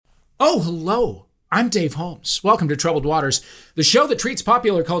Oh, hello. I'm Dave Holmes. Welcome to Troubled Waters, the show that treats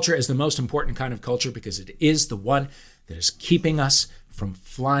popular culture as the most important kind of culture because it is the one that is keeping us from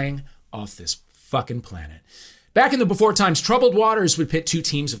flying off this fucking planet. Back in the before times, Troubled Waters would pit two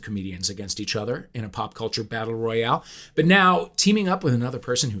teams of comedians against each other in a pop culture battle royale. But now, teaming up with another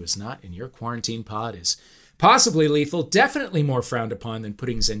person who is not in your quarantine pod is possibly lethal, definitely more frowned upon than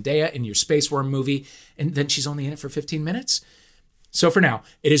putting Zendaya in your Space Worm movie, and then she's only in it for 15 minutes. So for now,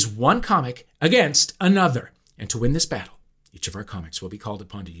 it is one comic against another. And to win this battle, each of our comics will be called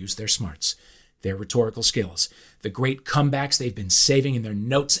upon to use their smarts, their rhetorical skills, the great comebacks they've been saving in their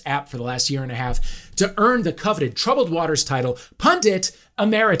notes app for the last year and a half to earn the coveted Troubled Waters title, Pundit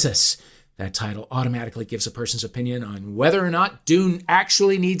Emeritus. That title automatically gives a person's opinion on whether or not Dune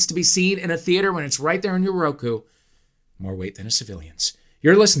actually needs to be seen in a theater when it's right there on your Roku. More weight than a civilian's.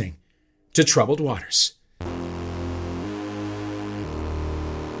 You're listening to Troubled Waters.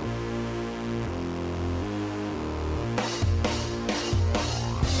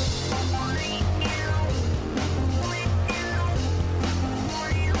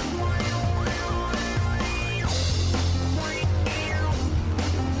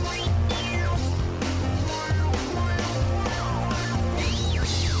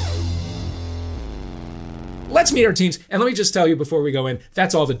 Let's meet our teams. And let me just tell you before we go in,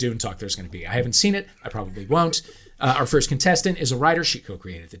 that's all the Dune talk there's going to be. I haven't seen it. I probably won't. Our first contestant is a writer. She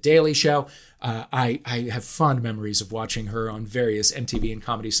co-created The Daily Show. I have fond memories of watching her on various MTV and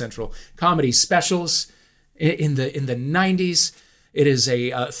Comedy Central comedy specials in the 90s. It is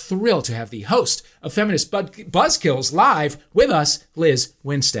a thrill to have the host of Feminist Buzzkills live with us, Liz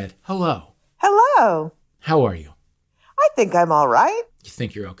Winstead. Hello. Hello. How are you? I think I'm all right. You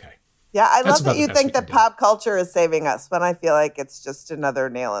think you're okay? Yeah, I That's love that you think that do. pop culture is saving us when I feel like it's just another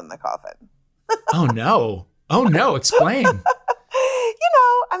nail in the coffin. Oh, no. Oh, no. Explain.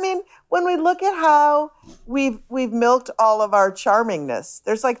 I mean, when we look at how we've milked all of our charmingness,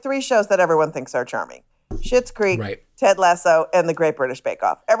 there's like 3 shows that everyone thinks are charming. Schitt's Creek, right. Ted Lasso, and The Great British Bake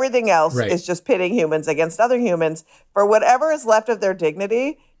Off. Everything else is just pitting humans against other humans for whatever is left of their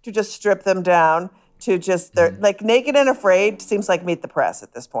dignity to just strip them down. To just, they're like Naked and Afraid seems like Meet the Press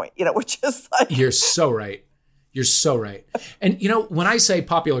at this point. We're just like. You're so right. You're so right. And, when I say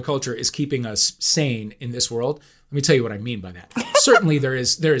popular culture is keeping us sane in this world, let me tell you what I mean by that. Certainly there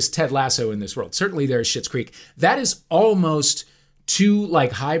is Ted Lasso in this world. Certainly there is Schitt's Creek. That is almost too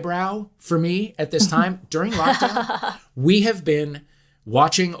highbrow for me at this time. During lockdown, we have been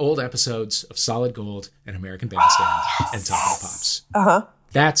watching old episodes of Solid Gold and American Bandstand and Top of the Pops. Uh-huh.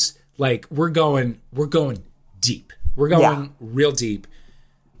 That's we're going deep. We're going real deep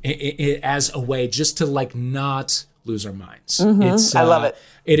as a way just to not lose our minds. Mm-hmm. I love it.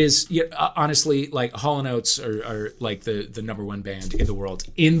 It is honestly Hall & Oates are the number one band in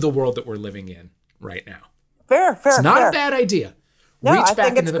the world that we're living in right now. Fair. It's not a bad idea. No, Reach I back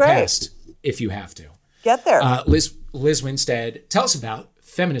think into the great. past if you have to. Get there. Liz Winstead, tell us about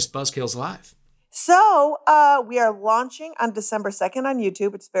Feminist Buzzkills Live. So we are launching on December 2nd on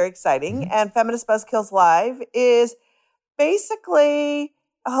YouTube. It's very exciting. Mm-hmm. And Feminist Buzzkills Live is basically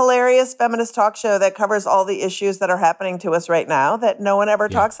a hilarious feminist talk show that covers all the issues that are happening to us right now that no one ever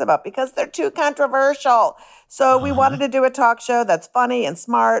talks about because they're too controversial. So we wanted to do a talk show that's funny and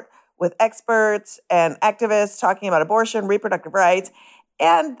smart with experts and activists talking about abortion, reproductive rights,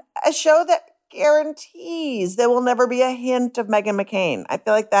 and a show that guarantees there will never be a hint of Meghan McCain. I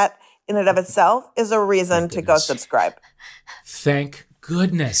feel like that in and of itself is a reason to go subscribe. Thank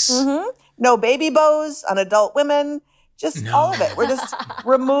goodness. Mm-hmm. No baby bows on adult women. Just all of it. We're just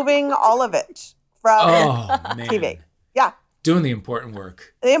removing all of it from TV. Yeah. Doing the important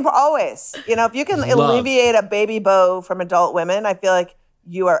work. Always. If you can alleviate a baby bow from adult women, I feel like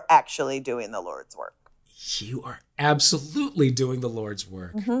you are actually doing the Lord's work. You are absolutely doing the Lord's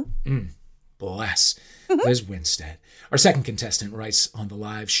work. Mm-hmm. Bless. Liz Winstead. Our second contestant writes on the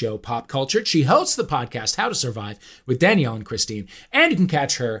live show Pop Culture. She hosts the podcast How to Survive with Danielle and Christine. And you can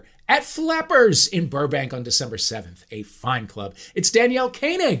catch her at Flappers in Burbank on December 7th, a fine club. It's Danielle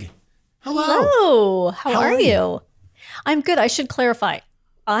Koenig. Hello. Hello. How are you? I'm good. I should clarify.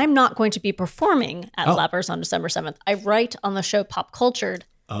 I'm not going to be performing at Flappers on December 7th. I write on the show Pop Cultured,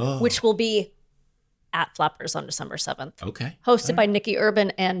 which will be at Flappers on December 7th. Okay. Hosted by Nikki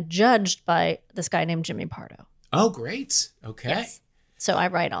Urban and judged by this guy named Jimmy Pardo. Oh, great. Okay. Yes. So I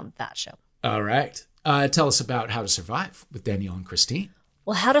write on that show. All right. Tell us about How to Survive with Danielle and Christine.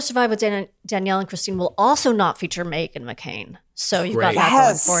 Well, How to Survive with Danielle and Christine will also not feature Meghan McCain. So you've got that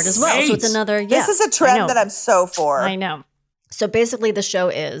going for it as well. Great. So it's another, This is a trend that I'm so for. I know. So basically the show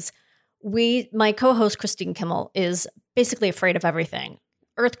is, my co-host Christine Kimmel is basically afraid of everything.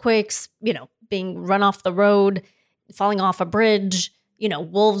 earthquakes, being run off the road, falling off a bridge,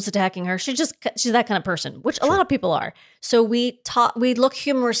 wolves attacking her. She's that kind of person, which a lot of people are. So we look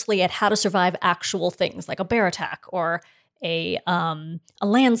humorously at how to survive actual things like a bear attack or a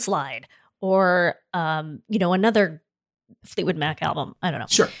landslide or another Fleetwood Mac album. I don't know.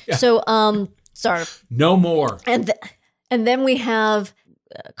 Sure. Yeah. So sorry. No more. And then we have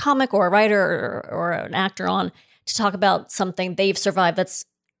a comic or a writer or an actor on to talk about something they've survived that's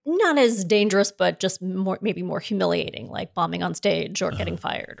not as dangerous, but just maybe more humiliating, like bombing on stage or getting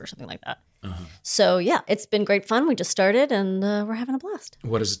fired or something like that. So yeah, it's been great fun. We just started and we're having a blast.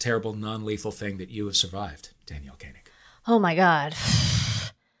 What is a terrible non-lethal thing that you have survived, Danielle Koenig? Oh my God.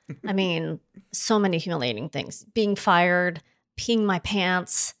 I mean, so many humiliating things. Being fired, peeing my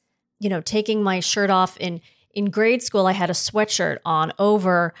pants, taking my shirt off. In grade school, I had a sweatshirt on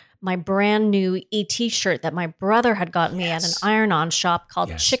over my brand new ET shirt that my brother had gotten me at an iron-on shop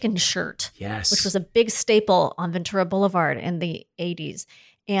called Chicken Shirt, which was a big staple on Ventura Boulevard in the 80s.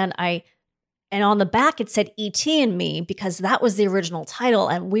 And on the back, it said ET and me because that was the original title.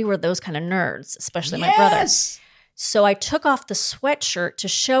 And we were those kind of nerds, especially my brother. So I took off the sweatshirt to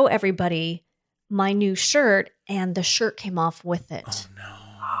show everybody my new shirt, and the shirt came off with it. Oh, no.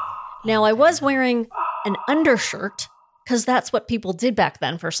 Now, I was wearing an undershirt because that's what people did back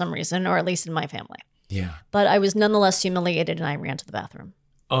then for some reason, or at least in my family. Yeah. But I was nonetheless humiliated, and I ran to the bathroom.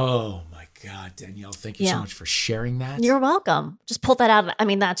 Oh, my God, Danielle. Thank you so much for sharing that. You're welcome. Just pull that out. I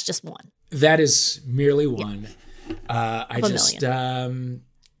mean, that's just one. That is merely one. I just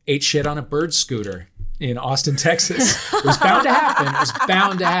ate shit on a bird scooter in Austin, Texas. It was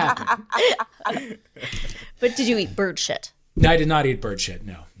bound to happen. But did you eat bird shit? No, I did not eat bird shit.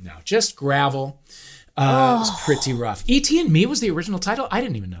 No. Just gravel. It was pretty rough. E.T. and Me was the original title? I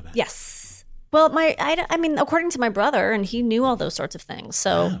didn't even know that. Yes. Well, I mean, according to my brother, and he knew all those sorts of things.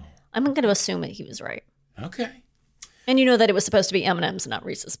 So I'm going to assume that he was right. Okay. And you know that it was supposed to be M&M's and not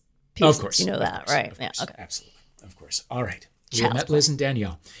Reese's Pieces. Of course. You know that, right? Yeah, okay. Absolutely. Of course. All right. We have met Liz and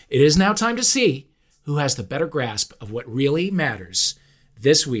Danielle. It is now time to see who has the better grasp of what really matters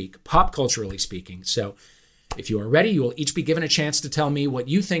this week, pop culturally speaking. So if you are ready, you will each be given a chance to tell me what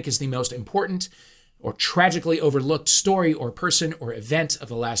you think is the most important or tragically overlooked story or person or event of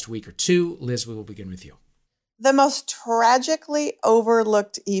the last week or two. Liz, we will begin with you. The most tragically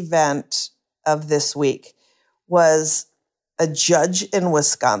overlooked event of this week was a judge in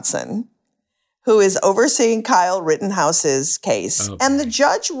Wisconsin who is overseeing Kyle Rittenhouse's case. Okay. And the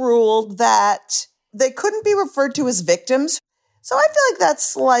judge ruled that they couldn't be referred to as victims. So I feel like that's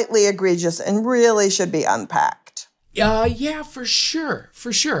slightly egregious and really should be unpacked. Yeah, for sure.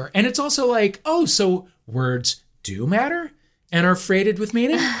 And it's also like, so words do matter and are freighted with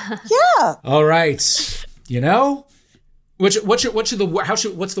meaning? Yeah. All right. What's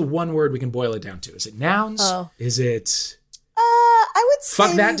the one word we can boil it down to? Is it nouns? Oh. Is it I would say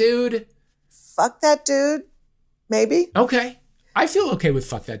fuck that dude? Fuck that dude, maybe. Okay. I feel okay with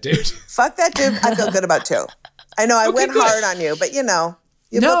fuck that dude. Fuck that dude, I feel good about too. I know I went hard on you, but you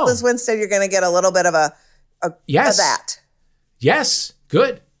put Liz Winstead, you're going to get a little bit of a that. Yes,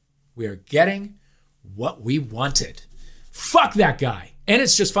 good. We are getting what we wanted. Fuck that guy. And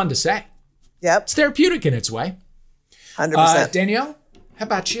it's just fun to say. Yep. It's therapeutic in its way. 100%. Danielle, how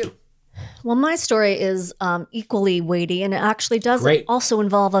about you? Well, my story is equally weighty, and it actually does also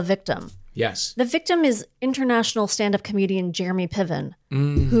involve a victim. Yes. The victim is international stand-up comedian Jeremy Piven,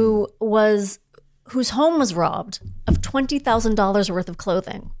 whose home was robbed of $20,000 worth of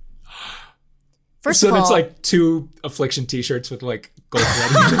clothing. First of all, it's like 2 Affliction t-shirts with like gold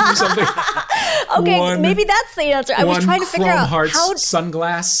lettering or something. Okay, maybe that's the answer. I was trying to figure out how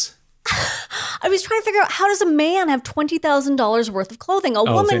sunglass. I was trying to figure out, how does a man have $20,000 worth of clothing? A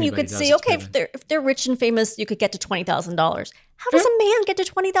woman, you could see, okay, if they're rich and famous, you could get to $20,000. How does a man get to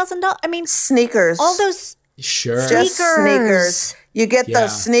 $20,000? I mean, sneakers. All those Just sneakers. You get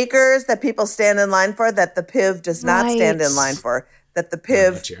those sneakers that people stand in line for that the PIV does not stand in line for. That the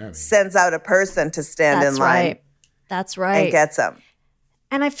PIV sends out a person to stand in line. That's right. And gets them.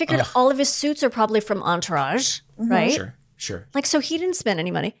 And I figured all of his suits are probably from Entourage, right? Sure. Like, so he didn't spend any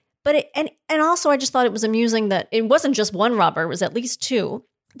money. But and also I just thought it was amusing that it wasn't just one robber, it was at least 2,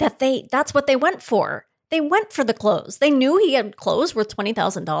 that's what they went for. They went for the clothes. They knew he had clothes worth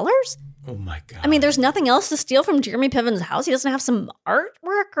 $20,000. Oh my God. I mean, there's nothing else to steal from Jeremy Piven's house. He doesn't have some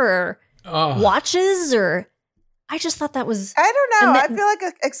artwork or watches or... I just thought that was... I don't know. I feel like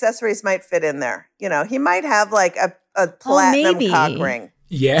accessories might fit in there. He might have like a platinum cock ring.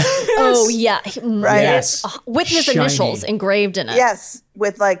 Yes. Oh, yeah. Right? Yes. With his initials engraved in it. Yes.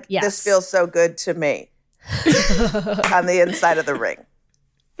 With this feels so good to me on the inside of the ring.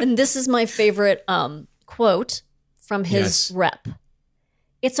 And this is my favorite quote from his rep.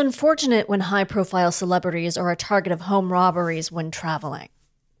 It's unfortunate when high-profile celebrities are a target of home robberies when traveling.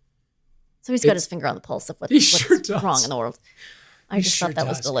 So he's got his finger on the pulse of what's wrong in the world. I just thought that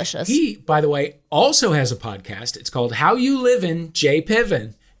was delicious. He, by the way, also has a podcast. It's called How You Livin', Jay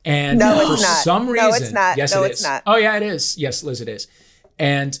Piven. And for some reason, no, it's not. Yes, no, it it's is. not. Oh, yeah, it is. Yes, Liz, it is.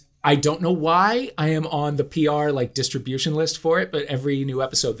 And I don't know why I am on the PR distribution list for it, but every new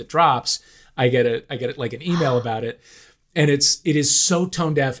episode that drops, I get it like an email about it, and it is so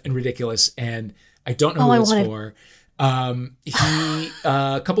tone deaf and ridiculous, and I don't know who it's for. He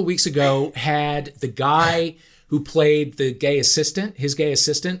a couple weeks ago had the guy who played his gay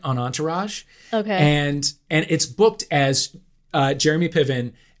assistant on Entourage. Okay. And it's booked as Jeremy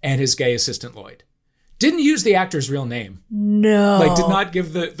Piven and his gay assistant Lloyd. Didn't use the actor's real name. No. Did not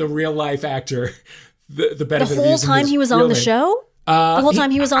give the real life actor the benefit the whole time he was on the show? The whole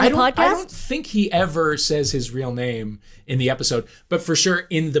time he was on the podcast? I don't think he ever says his real name in the episode, but for sure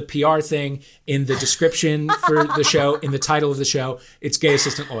in the PR thing, in the description for the show, in the title of the show, it's gay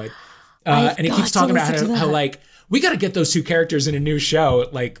assistant Lloyd. And he keeps talking about how we got to get those two characters in a new show.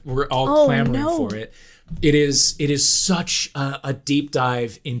 We're all clamoring for it. It is such a deep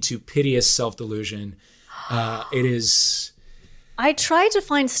dive into piteous self-delusion. It is. I tried to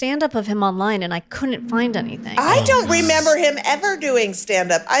find stand-up of him online and I couldn't find anything. I don't remember him ever doing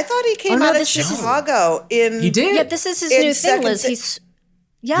stand-up. I thought he came out of Chicago He did. Yeah, this is his new thing, Liz.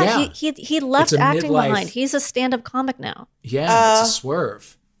 He left acting behind. He's a stand-up comic now. Yeah, it's a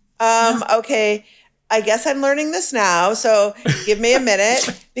swerve. Okay. I guess I'm learning this now, so give me a minute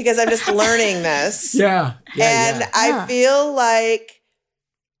because I'm just learning this. I feel like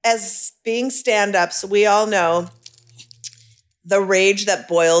as being stand-ups, we all know the rage that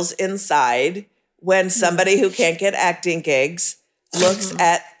boils inside when somebody who can't get acting gigs looks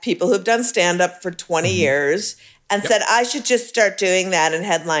at people who've done stand-up for 20 years and said, I should just start doing that and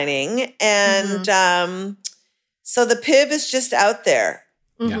headlining. And so the Piv is just out there.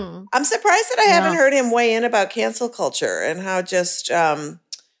 Yeah. I'm surprised that I haven't heard him weigh in about cancel culture and how just the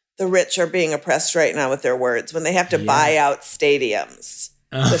rich are being oppressed right now with their words when they have to buy out stadiums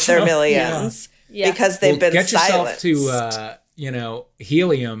with their millions because they've been silenced. Get yourself to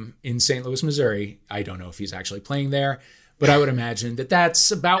Helium in St. Louis, Missouri. I don't know if he's actually playing there, but I would imagine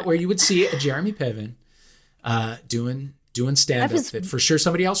that's about where you would see a Jeremy Piven doing stand-up that for sure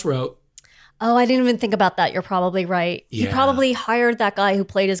somebody else wrote. Oh, I didn't even think about that. You're probably right. Yeah. He probably hired that guy who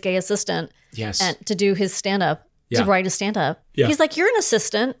played his gay assistant to do his stand-up, to write his stand-up. Yeah. He's like, you're an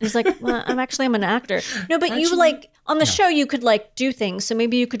assistant. He's like, well, I'm an actor. No, but you on the show, you could do things. So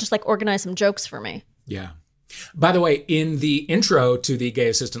maybe you could just organize some jokes for me. Yeah. By the way, in the intro to the Gay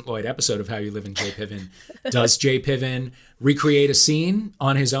Assistant Lloyd episode of How You Live in Jay Piven, does Jay Piven recreate a scene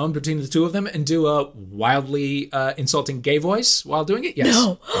on his own between the two of them and do a wildly insulting gay voice while doing it? Yes.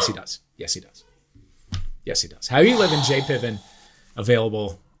 No. Yes, he does. Yes, he does. Yes, he does. How You Live in Jay Piven,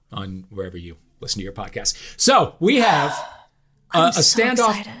 available on wherever you listen to your podcast. So we have a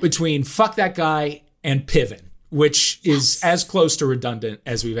standoff between Fuck That Guy and Piven, which is as close to redundant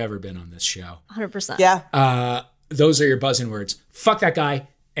as we've ever been on this show. 100%. Yeah. Those are your buzz-in words. Fuck That Guy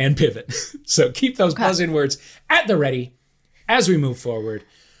and Piven. So keep those buzz-in words at the ready as we move forward.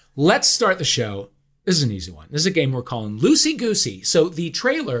 Let's start the show. This is an easy one. This is a game we're calling Loosey Goosey. So the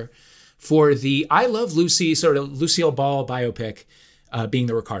trailer for the I Love Lucy sort of Lucille Ball biopic, Being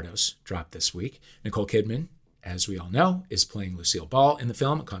the Ricardos, dropped this week. Nicole Kidman, as we all know, is playing Lucille Ball in the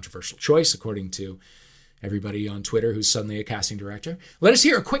film, a controversial choice, according to everybody on Twitter who's suddenly a casting director. Let us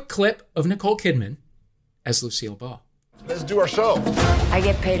hear a quick clip of Nicole Kidman as Lucille Ball. Let's do our show. I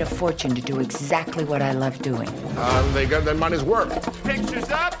get paid a fortune to do exactly what I love doing. They got their money's worth. Pictures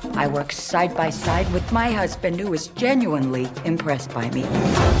up! I work side by side with my husband, who is genuinely impressed by me.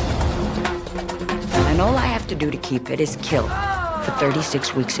 And all I have to do to keep it is kill for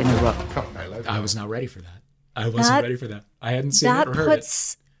 36 weeks in a row. I was not ready for that. I wasn't ready for that. I hadn't seen it or heard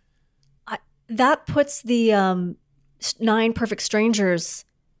it. That puts the 9 Perfect Strangers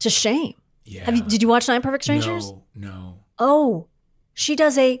to shame. Yeah. Did you watch 9 Perfect Strangers? No. Oh, she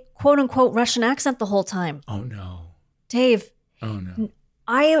does a quote-unquote Russian accent the whole time. Oh, no. Dave. Oh, no.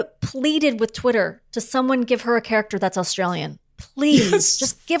 I pleaded with Twitter to someone give her a character that's Australian. Please,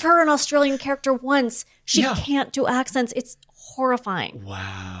 just give her an Australian character once. She can't do accents. It's horrifying.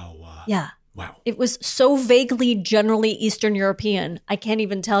 Wow. Yeah. Wow. It was so vaguely generally Eastern European. I can't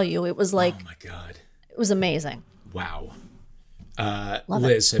even tell you. It was like, oh my God. It was amazing. Wow.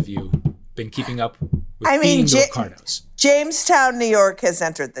 Liz, have you been keeping up with Being the Ricardos? Jamestown, New York has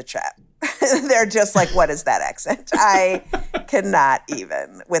entered the chat. They're just like, what is that accent? I cannot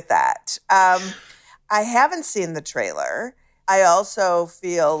even with that. I haven't seen the trailer. I also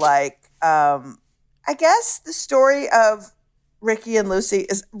feel like, I guess the story of Ricky and Lucy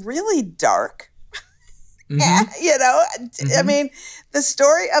is really dark. Mm-hmm. I mean, the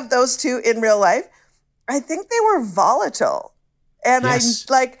story of those two in real life, I think they were volatile. And yes.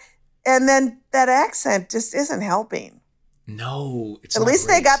 And then that accent just isn't helping. No, it's at least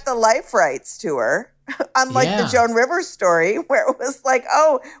they got the life rights to her. Unlike the Joan Rivers story, where it was like,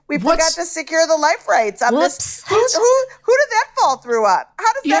 oh, we forgot to secure the life rights on this. Who did that fall through on?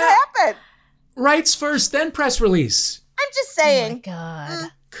 How does that happen? Rights first, then press release. I'm just saying. Oh my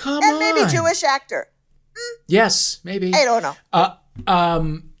God. Come on. And maybe Jewish actor. Yes, maybe. I don't know.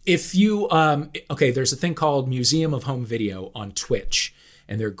 If you, there's a thing called Museum of Home Video on Twitch.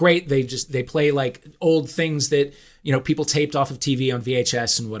 And they're great. They play like old things that, people taped off of TV on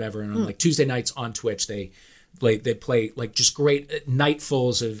VHS and whatever. And on like Tuesday nights on Twitch, they play like just great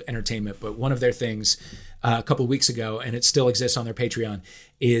nightfuls of entertainment. But one of their things a couple of weeks ago, and it still exists on their Patreon,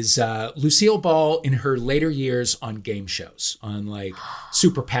 is Lucille Ball in her later years on game shows, on like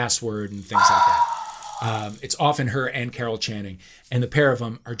Super Password and things like that. It's often her and Carol Channing. And the pair of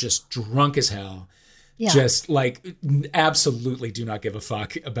them are just drunk as hell. Yeah. Just like absolutely do not give a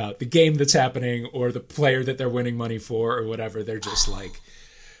fuck about the game that's happening or the player that they're winning money for or whatever. They're just like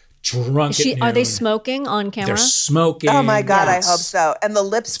drunk at noon. Are they smoking on camera? They're smoking. Oh my God, yes. I hope so. And the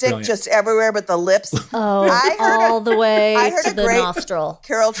lipstick just everywhere but the lips. Oh, the way to the nostril.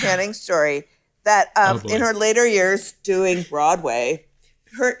 Carol Channing story that in her later years doing Broadway,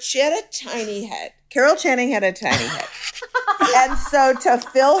 she had a tiny head. Carol Channing had a tiny head. And so to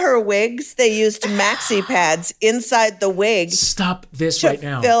fill her wigs, they used maxi pads inside the wig. Stop this right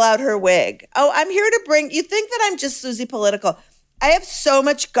now. To fill out her wig. Oh, I'm here to bring, you think that I'm just Susie Political. I have so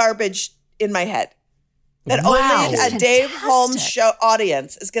much garbage in my head that only a Dave Holmes show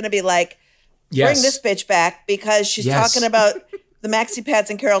audience is going to be like, bring this bitch back because she's talking about the maxi pads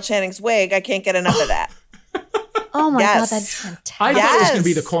in Carol Channing's wig. I can't get enough of that. Oh my God, that's fantastic. I thought it was going to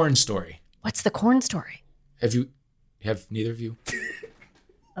be the corn story. What's the corn story? Have neither of you?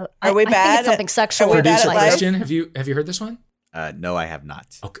 Are we bad? I think it's something sexual. Producer Christian, have you heard this one? No, I have not.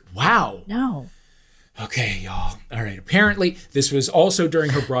 Okay. Wow. No. Okay, y'all. All right. Apparently, this was also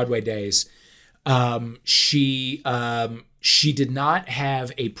during her Broadway days. She did not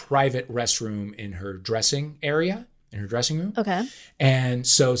have a private restroom in her dressing area, in her dressing room. Okay. And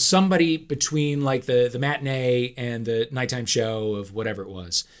so somebody between like the matinee and the nighttime show of whatever it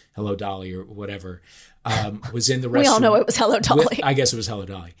was, Hello Dolly or whatever, was in the restroom. We all know it was Hello Dolly. I guess it was Hello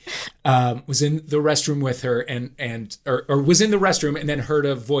Dolly. Was in the restroom with her or was in the restroom and then heard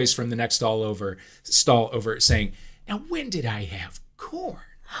a voice from the next stall over saying, "Now when did I have corn?"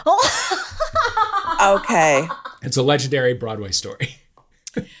 Okay. It's a legendary Broadway story.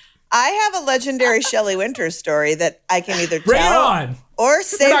 I have a legendary Shelley Winters story that I can either Bring tell it on. or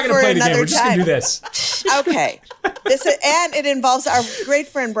save We're not for play another the game. We're just going to do this. Okay. And it involves our great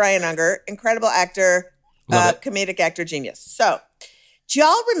friend Brian Unger, incredible actor, comedic actor genius. So, do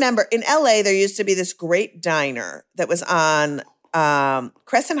y'all remember in LA there used to be this great diner that was on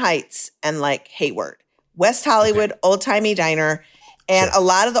Crescent Heights and like Hayward, West Hollywood, old-timey diner. And a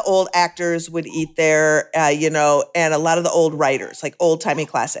lot of the old actors would eat there, and a lot of the old writers, like old-timey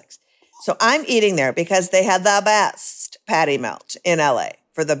classics. So I'm eating there because they had the best patty melt in LA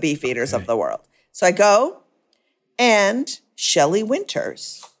for the beef eaters of the world. So I go, and Shelley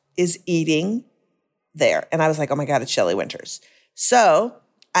Winters is eating there. And I was like, oh my God, it's Shelley Winters. So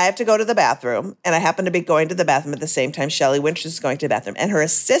I have to go to the bathroom, and I happen to be going to the bathroom at the same time Shelley Winters is going to the bathroom. And her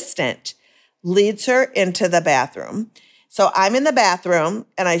assistant leads her into the bathroom. So I'm in the bathroom,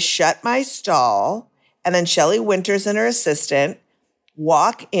 and I shut my stall, and then Shelley Winters and her assistant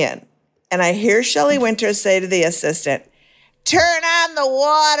walk in. And I hear Shelley Winters say to the assistant, "Turn on the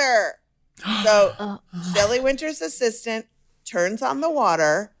water." So Shelley Winters' assistant turns on the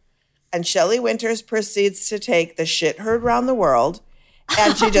water, and Shelley Winters proceeds to take the shit heard around the world.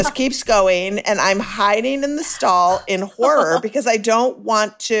 And she just keeps going. And I'm hiding in the stall in horror because I don't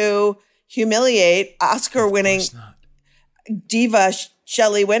want to humiliate Oscar-winning diva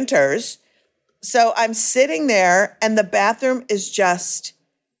Shelley Winters. So I'm sitting there, and the bathroom is just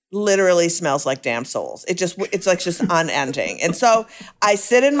literally smells like damn souls. It's like just unending. And so I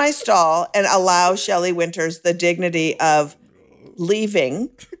sit in my stall and allow Shelley Winters the dignity of leaving.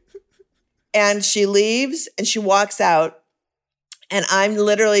 And she leaves and she walks out. And I'm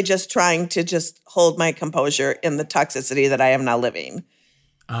literally just trying to just hold my composure in the toxicity that I am now living.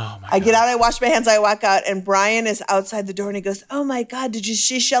 Oh my I get out, I wash my hands, I walk out, and Brian is outside the door and he goes, "Oh my God, did you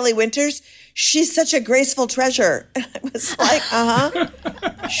see Shelley Winters? She's such a graceful treasure." And I was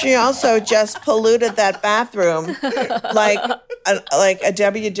like, She also just polluted that bathroom like a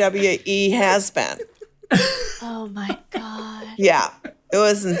WWE has been. Oh my God. Yeah, it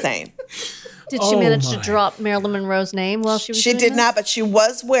was insane. Did she manage to drop Marilyn Monroe's name while she was She doing did this? not, but she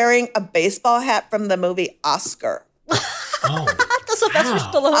was wearing a baseball hat from the movie Oscar. Oh, The Sylvester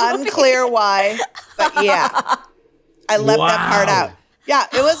Stallone movie. Unclear why, but yeah. I left that part out. Yeah,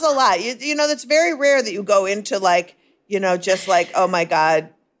 it was a lot. You know, it's very rare that you go into like, you know, just like, oh my God,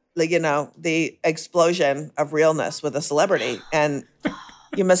 like, you know, the explosion of realness with a celebrity. And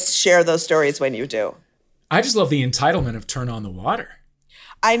you must share those stories when you do. I just love the entitlement of Turn on the Water.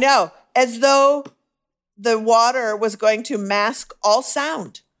 I know. As though the water was going to mask all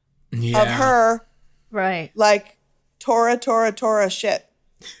sound of her, Right. like, Tora shit.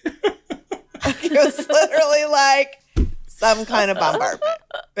 It was literally like some kind of bombardment.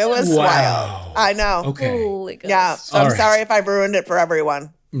 It was wild. I know. Okay. Holy God. Yeah. So I'm sorry if I've ruined it for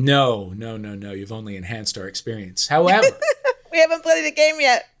everyone. No. You've only enhanced our experience. However, We haven't played the game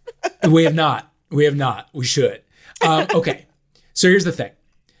yet. we have not. We should. Okay. So here's the thing.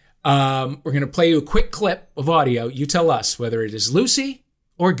 We're going to play you a quick clip of audio. You tell us whether it is Lucy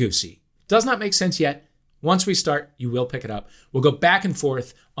or Goosey. Does not make sense yet. Once we start, you will pick it up. We'll go back and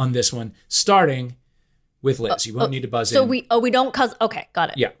forth on this one, starting with Liz. You won't need to buzz in. So we don't cause. Okay, got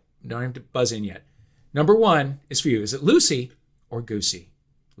it. Yeah, don't have to buzz in yet. Number one is for you. Is it Lucy or Goosey?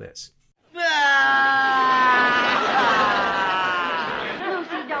 Liz.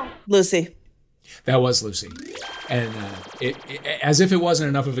 Lucy. That was Lucy. And as if it wasn't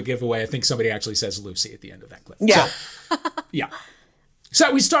enough of a giveaway, I think somebody actually says Lucy at the end of that clip. Yeah. So, yeah. So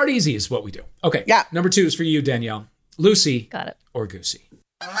we start easy is what we do. Okay. Yeah. Number two is for you, Danielle. Lucy Got it. or Goosey?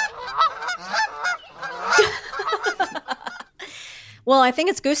 Well, I think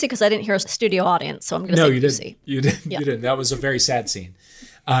it's Goosey because I didn't hear a studio audience, so I'm going to say Goosey. You didn't. You didn't. That was a very sad scene.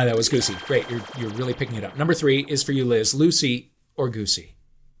 That was Goosey. Great. You're really picking it up. Number three is for you, Liz. Lucy or Goosey?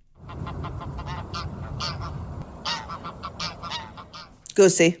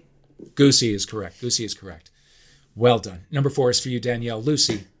 Goosey. Goosey is correct. Goosey is correct. Well done. Number four is for you, Danielle.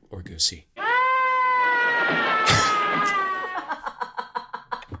 Lucy or Goosey?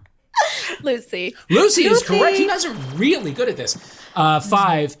 Lucy. Lucy is correct. You guys are really good at this.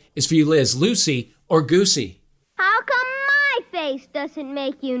 Five is for you, Liz. Lucy or Goosey? How come my face doesn't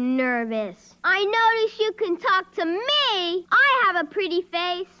make you nervous? I notice you can talk to me. I have a pretty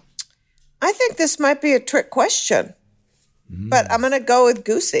face. I think this might be a trick question, but I'm going to go with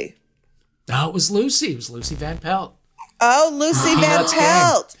Goosey. Oh, it was Lucy. It was Lucy Van Pelt. Oh, Lucy Van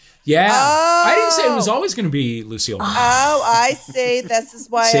Pelt. Yeah. Oh. I didn't say it was always going to be Lucille. Oh, I see. This is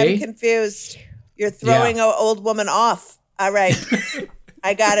why I'm confused. You're throwing an old woman off. All right.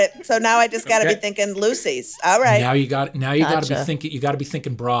 I got it. So now I just got to be thinking Lucy's. All right. Now you got to be thinking. You got to be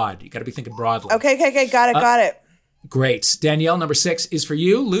thinking broad. You got to be thinking broadly. Okay. Got it. Great. Danielle, number six is for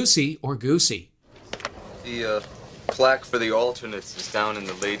you, Lucy or Goosey? The plaque for the alternates is down in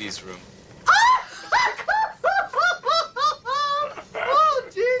the ladies' room. Oh,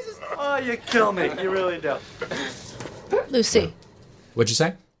 Jesus. Oh, you kill me. You really do. Lucy. What'd you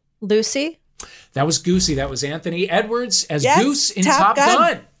say? Lucy. That was Goosey. That was Anthony Edwards as Yes, Goose in Top Top Gun.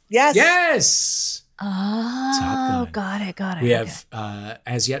 Gun. Yes. Yes. Oh, Top Gun. got it. We have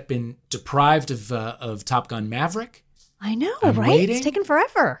as yet been deprived of Top Gun Maverick. I know, I'm right? waiting. It's taken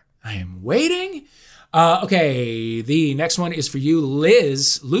forever. I am waiting. Okay, the next one is for you,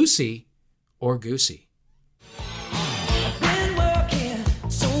 Liz, Lucy, or Goosey.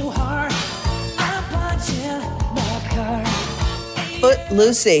 Foot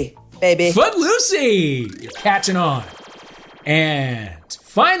Lucy, baby. Foot Lucy! You're catching on. And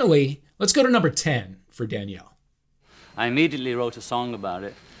finally, let's go to number 10 for Danielle. I immediately wrote a song about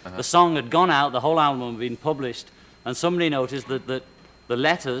it. The song had gone out, the whole album had been published, and somebody noticed that the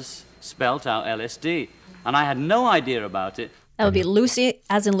letters spelt out LSD. And I had no idea about it. That would be Lucy,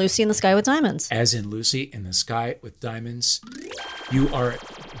 as in Lucy in the Sky with Diamonds. As in Lucy in the Sky with Diamonds. You are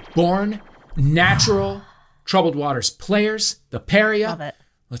born natural Troubled Waters players, the Paria. Love it.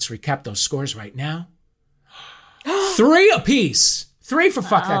 Let's recap those scores right now. 3 apiece. 3 for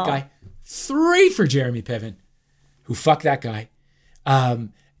fuck that guy. 3 for Jeremy Piven, who fucked that guy.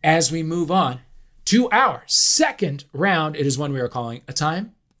 As we move on to our second round, it is one we are calling A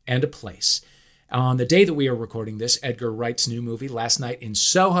Time and a Place. On the day that we are recording this, Edgar Wright's new movie, Last Night in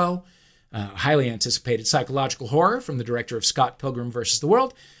Soho, highly anticipated psychological horror from the director of Scott Pilgrim vs. the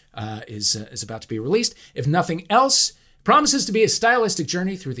World, is about to be released. If nothing else, promises to be a stylistic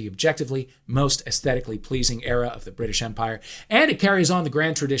journey through the objectively most aesthetically pleasing era of the British Empire, and it carries on the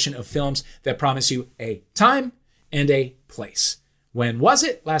grand tradition of films that promise you a time and a place. When was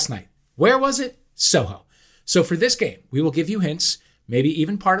it? Last night. Where was it? Soho. So for this game, we will give you hints, maybe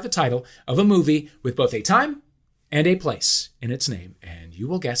even part of the title, of a movie with both a time and a place in its name, and you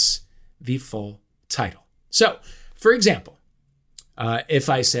will guess the full title. So, for example, if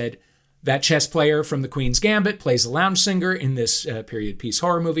I said, that chess player from The Queen's Gambit plays a lounge singer in this period piece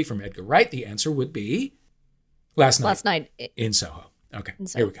horror movie from Edgar Wright, the answer would be Last Night in Soho. Okay,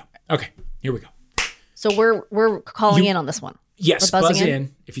 here we go. Okay, here we go. So we're calling in on this one. Yes, buzz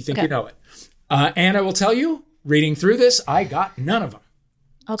in if you think you know it. And I will tell you, reading through this, I got none of them.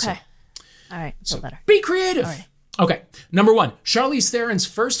 Okay. All right, feel better. Be creative. All right. Okay, number 1. Charlize Theron's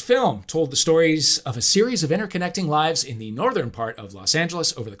first film told the stories of a series of interconnecting lives in the northern part of Los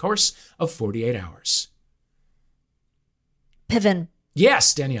Angeles over the course of 48 hours. Piven.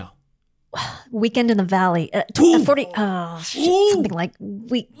 Yes, Danielle. Weekend in the Valley. 40. Oh, shit, something like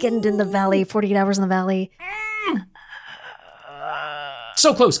Weekend in the Valley. 48 Hours in the Valley.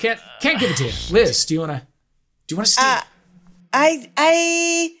 So close. Can't give it to you. Liz, do you want to steal?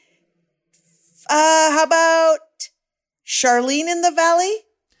 How about Charlene in the Valley?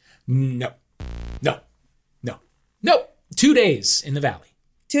 No. 2 days in the Valley.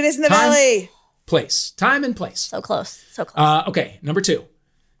 2 days in the Valley. Place. Time and place. So close. Okay, number 2.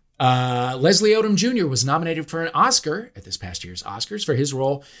 Leslie Odom Jr. was nominated for an Oscar at this past year's Oscars for his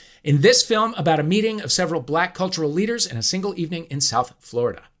role in this film about a meeting of several black cultural leaders in a single evening in South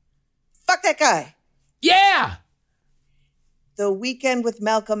Florida. Fuck that guy. Yeah! The Weekend with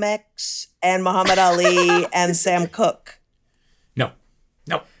Malcolm X and Muhammad Ali and Sam Cooke.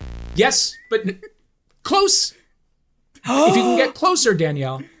 No. Yes, but close. If you can get closer,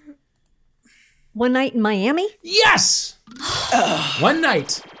 Danielle. One Night in Miami? Yes! One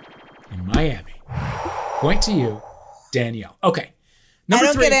Night in Miami. Point to you, Danielle. Okay. I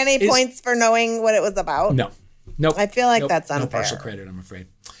don't get any points for knowing what it was about. No. I feel like that's unfair. No partial credit, I'm afraid.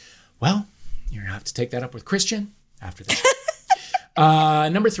 Well, you're going to have to take that up with Christian after this.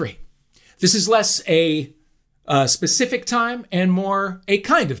 Number 3. This is less a specific time and more a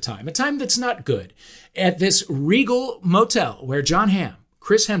kind of time, a time that's not good. At this Regal Motel where John Hamm,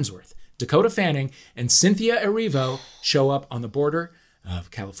 Chris Hemsworth, Dakota Fanning, and Cynthia Erivo show up on the border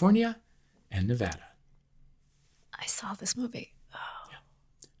of California and Nevada. I saw this movie. Oh. Yeah.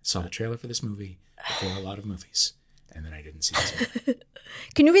 Saw the trailer for this movie before a lot of movies, and then I didn't see this movie.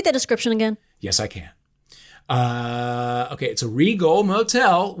 Can you read the description again? Yes, I can. Okay, it's a Regal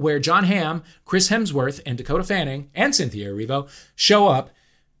Motel where John Hamm, Chris Hemsworth, and Dakota Fanning, and Cynthia Erivo show up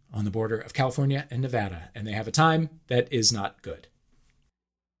on the border of California and Nevada, and they have a time that is not good.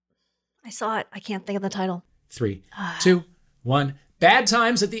 I saw it. I can't think of the title. 3, 2, 1. Bad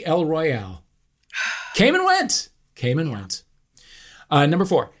Times at the El Royale. Came and went. Number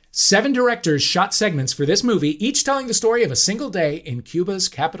 4. 7 directors shot segments for this movie, each telling the story of a single day in Cuba's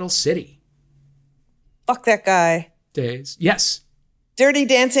capital city. Fuck that guy. Days. Yes. Dirty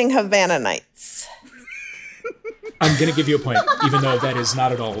Dancing Havana Nights. I'm going to give you a point, even though that is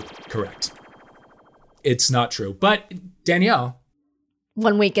not at all correct. It's not true. But Danielle.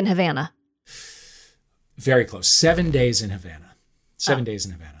 1 Week in Havana. Very close. 7 days in Havana. 7 days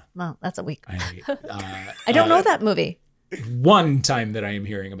in Havana. Well, that's a week. I don't know that movie. One time that I am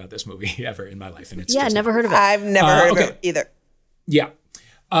hearing about this movie ever in my life. And it's never heard of it. I've never heard of it either. Yeah.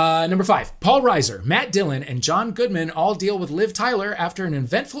 Number 5. Paul Reiser, Matt Dillon, and John Goodman all deal with Liv Tyler after an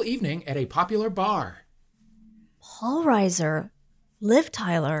eventful evening at a popular bar. Paul Reiser, Liv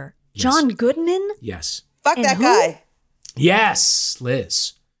Tyler, yes. John Goodman? Yes. Fuck and that who? Guy. Yes,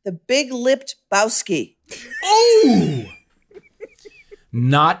 Liz. The big-lipped Bowski. Oh!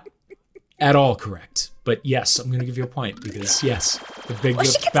 Not at all correct. But yes, I'm going to give you a point because, yes, the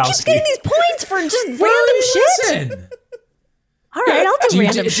big-lipped Bowski. She's getting these points for just random shit. Listen. All right, I'll do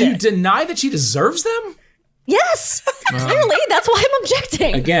random shit. Do you deny that she deserves them? Yes, clearly. That's why I'm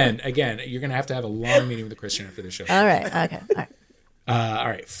objecting. Again, you're going to have a long meeting with the Christian after this show. All right, okay. All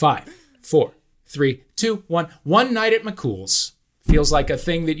right, 5, 4, 3, 2, 1. One Night at McCool's. Feels like a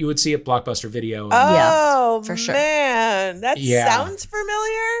thing that you would see at Blockbuster Video. Oh, for sure. Man, that sounds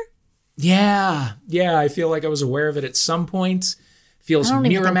familiar. Yeah, I feel like I was aware of it at some point. Feels Miramax-y. I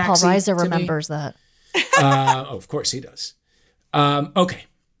don't even think Paul Reiser remembers that. Of course he does. Okay.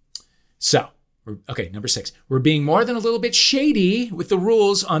 So, number 6. We're being more than a little bit shady with the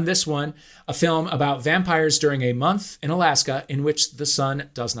rules on this one. A film about vampires during a month in Alaska in which the sun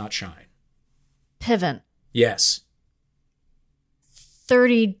does not shine. Piven. Yes.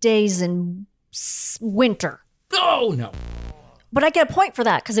 30 Days in Winter. Oh, Oh, no. But I get a point for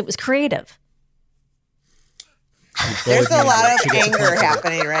that because it was creative. There's a lot of anger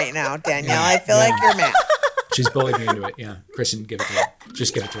happening right now, Danielle. I feel like you're mad. She's bullied me into it. Yeah. Christian, give it to her.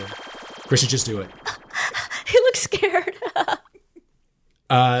 Just give it to her. Christian, just do it. He looks scared.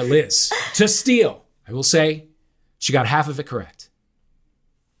 Liz, to steal, I will say she got half of it correct.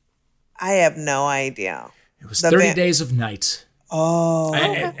 I have no idea. It was 30 Days of Night. Oh.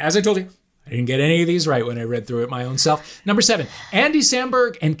 As I told you, I didn't get any of these right when I read through it my own self. Number 7, Andy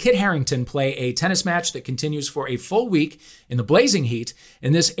Samberg and Kit Harington play a tennis match that continues for a full week in the blazing heat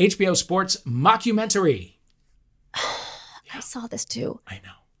in this HBO Sports mockumentary. I saw this too. I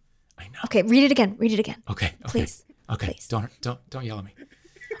know. Okay, read it again. Okay. Please. Okay. Please. Don't yell at me.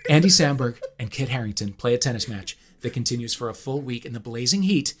 Andy Samberg and Kit Harington play a tennis match that continues for a full week in the blazing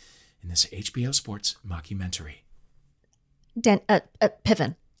heat in this HBO Sports mockumentary.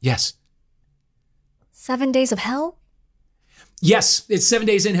 Piven. Yes. 7 Days of Hell? Yes, it's 7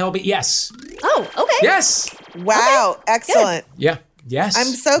 Days in Hell, but yes. Oh, okay. Yes. Wow. Okay. Excellent. Good. Yeah. Yes. I'm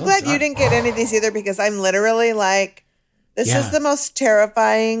so glad you didn't get any of these either because I'm literally like, this is the most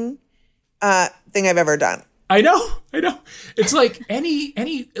terrifying thing I've ever done. I know. It's like any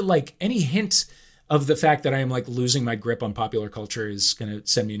hint of the fact that I am like losing my grip on popular culture is going to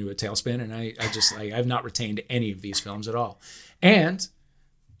send me into a tailspin. And I've not retained any of these films at all. And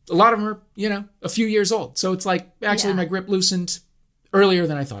a lot of them are, a few years old. So it's like, actually my grip loosened earlier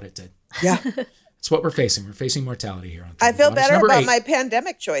than I thought it did. Yeah. It's what we're facing. We're facing mortality here. On I feel better Number about 8. my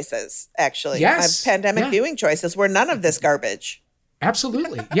pandemic choices, actually. Yes. My pandemic viewing choices were none of this garbage.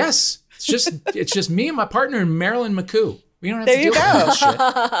 Absolutely. Yes. It's just me and my partner and Marilyn McCoo. We don't have there to deal with this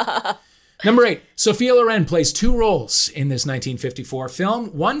shit. Number 8, Sophia Loren plays 2 roles in this 1954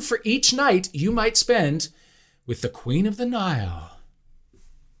 film, one for each night you might spend with the Queen of the Nile.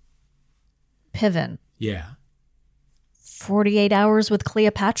 Piven. Yeah. 48 Hours with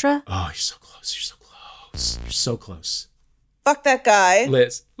Cleopatra? Oh, you're so close. You're so close. Fuck that guy.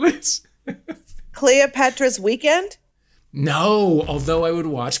 Liz. Cleopatra's Weekend? No, although I would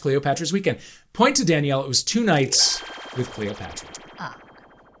watch Cleopatra's Weekend. Point to Danielle, it was 2 nights with Cleopatra.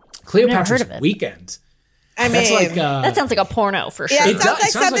 Cleopatra's Weekend. I mean, that's like, that sounds like a porno for sure. Yeah, it sounds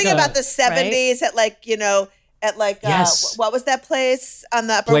like something about the 70s right? at what was that place on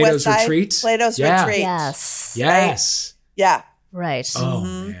the Upper Plato's West Side? Retreat. Plato's Retreat. Yes. Yes. Right? Yeah. Right. Oh,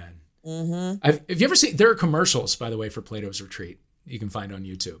 man. Mm-hmm. Have you ever seen, there are commercials, by the way, for Plato's Retreat you can find on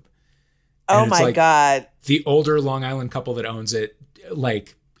YouTube. Oh my God. The older Long Island couple that owns it,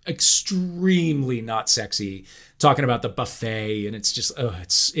 like extremely not sexy, talking about the buffet, and it's just,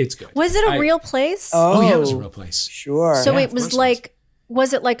 it's good. Was it a real place? Oh, yeah, it was a real place. Sure. So it was like,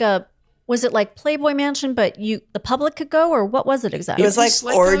 was it like Playboy Mansion, but the public could go, or what was it exactly? It was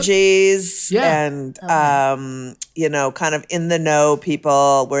like orgies and, kind of in the know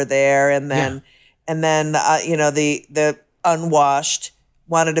people were there. And then, the unwashed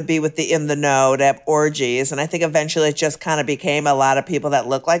wanted to be with the in the know to have orgies. And I think eventually it just kind of became a lot of people that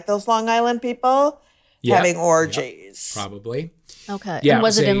look like those Long Island people having orgies. Probably. Okay. Yeah, and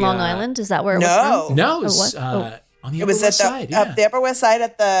was it in Long Island? Is that where it was from? No, it was on the Upper West Side. The Upper West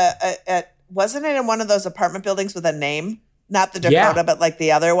Side wasn't it in one of those apartment buildings with a name? Not the Dakota, but like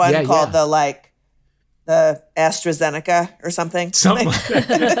the other one called the AstraZeneca or something. Something like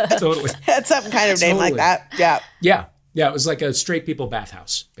that. Totally. Had some kind of name like that. Yeah. Yeah. Yeah. It was like a straight people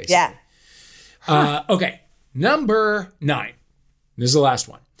bathhouse, basically. Yeah. Okay. Number 9. This is the last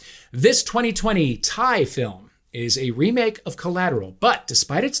one. This 2020 Thai film is a remake of Collateral, but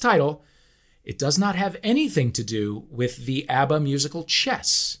despite its title, it does not have anything to do with the ABBA musical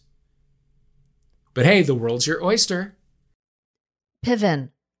Chess. But hey, the world's your oyster. Piven.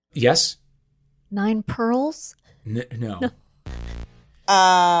 Yes? 9 Pearls? No.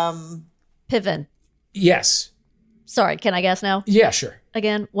 Piven. Yes. Sorry, can I guess now? Yeah, sure.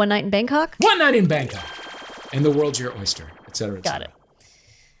 Again, One Night in Bangkok? One Night in Bangkok. And the world's your oyster, et cetera, et cetera. Got it.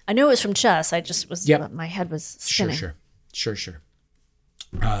 I knew it was from Chess. I just was, my head was spinning. Sure.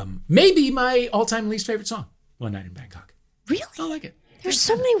 Maybe my all-time least favorite song, One Night in Bangkok. Really? I like it. There's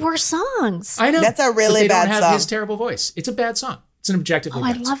so many worse songs. I know. That's a really bad song. They don't have his terrible voice. It's a bad song. It's an objectively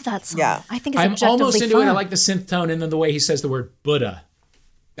bad song. I love that song. Yeah. I think it's I'm objectively almost into fun. it. I like the synth tone, and then the way he says the word Buddha.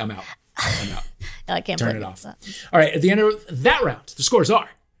 I'm out. I can't turn it off. All right. At the end of that round, the scores are: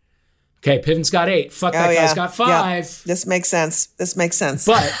 okay, Piven's got 8. Fuck that guy's got 5. Yeah. This makes sense.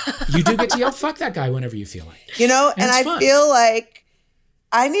 But you do get to yell "fuck that guy" whenever you feel like. And I feel like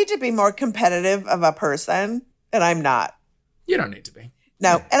I need to be more competitive of a person, and I'm not. You don't need to be.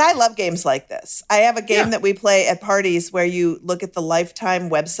 No. And I love games like this. I have a game that we play at parties where you look at the Lifetime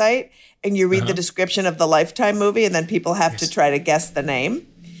website and you read the description of the Lifetime movie, and then people have to try to guess the name.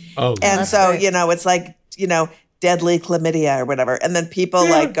 Oh, and so, great. It's like, deadly chlamydia or whatever. And then people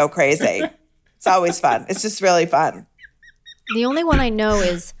like go crazy. It's always fun. It's just really fun. The only one I know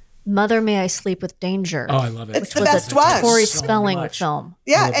is Mother May I Sleep with Danger. Oh, I love it. It's the best one. Tori Spelling film.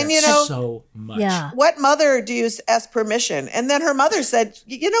 Yeah, and so much. Yeah. What mother do you ask permission? And then her mother said,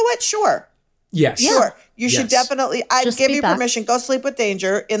 you know what? Sure. Yes. Sure. You should definitely, I'd Just give you back. permission. Go sleep with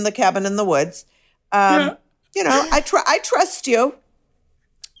Danger in the cabin in the woods. I trust you.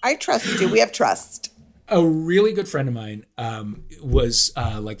 I trust you. We have trust. A really good friend of mine was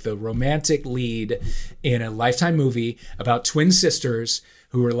like the romantic lead in a Lifetime movie about twin sisters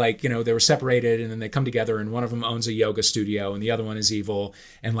who were like, they were separated and then they come together and one of them owns a yoga studio and the other one is evil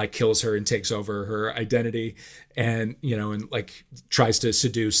and like kills her and takes over her identity and, and like tries to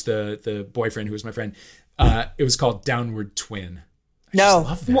seduce the boyfriend who was my friend. It was called Downward Twin. I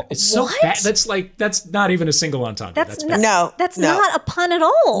love that. It's so bad. That's not even a single entendre. That's not a pun at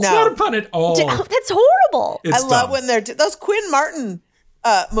all. It's not a pun at all. That's horrible. I love when they're those Quinn Martin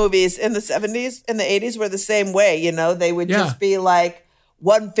movies in the 70s and the 80s were the same way. They would just be like,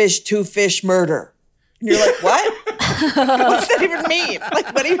 one fish, two fish, murder. And you're like, what? What does that even mean?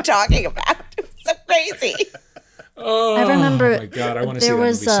 Like, what are you talking about? It's so crazy. Oh, I remember. Oh my God, I want to see that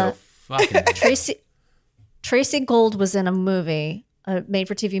movie so fucking bad. Tracy Gold was in a movie, a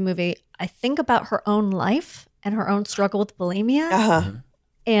made-for-TV movie, I think about her own life and her own struggle with bulimia. Uh-huh.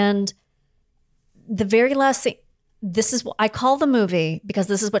 And the very last scene, this is what I call the movie because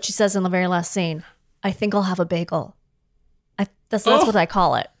this is what she says in the very last scene. I think I'll have a bagel. That's what I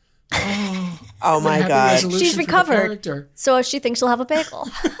call it. Oh my God. She's recovered. So she thinks she'll have a bagel.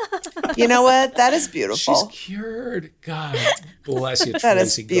 You know what? That is beautiful. She's cured. God bless you, Tracy That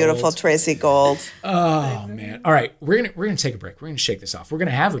is beautiful, Gold. Tracy Gold. Oh man. All right. We're gonna take a break. We're gonna shake this off. We're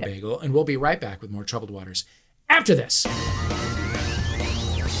gonna have a bagel and we'll be right back with more Troubled Waters after this.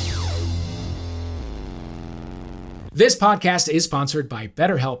 This podcast is sponsored by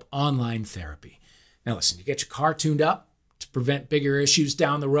BetterHelp Online Therapy. Now listen, you get your car tuned up to prevent bigger issues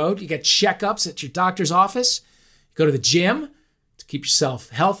down the road. You get checkups at your doctor's office. You go to the gym to keep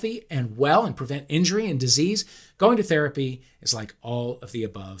yourself healthy and well and prevent injury and disease. Going to therapy is like all of the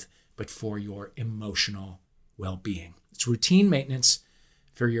above, but for your emotional well-being. It's routine maintenance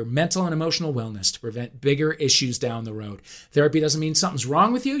for your mental and emotional wellness to prevent bigger issues down the road. Therapy doesn't mean something's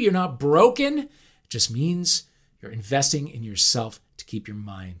wrong with you. You're not broken. It just means you're investing in yourself to keep your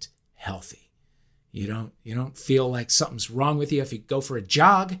mind healthy. You don't feel like something's wrong with you if you go for a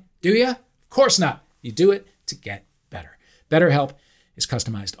jog, do you? Of course not. You do it to get better. BetterHelp is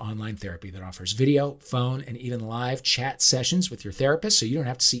customized online therapy that offers video, phone, and even live chat sessions with your therapist, so you don't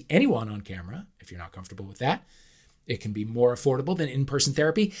have to see anyone on camera if you're not comfortable with that. It can be more affordable than in-person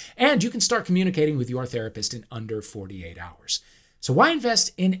therapy, and you can start communicating with your therapist in under 48 hours. So why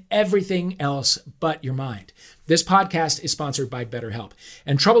invest in everything else but your mind? This podcast is sponsored by BetterHelp.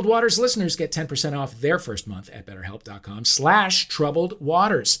 And Troubled Waters listeners get 10% off their first month at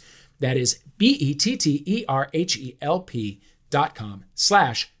BetterHelp.com/TroubledWaters. That is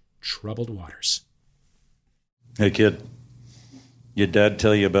BetterHelp.com/TroubledWaters. Hey, kid. Your dad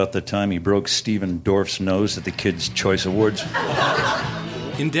tell you about the time he broke Stephen Dorff's nose at the Kids' Choice Awards?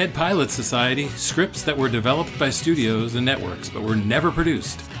 In Dead Pilot Society, scripts that were developed by studios and networks but were never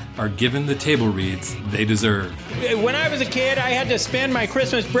produced are given the table reads they deserve. When I was a kid, I had to spend my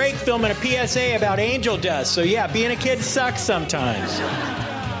Christmas break filming a PSA about angel dust. So yeah, being a kid sucks sometimes.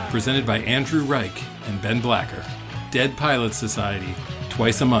 Presented by Andrew Reich and Ben Blacker. Dead Pilot Society,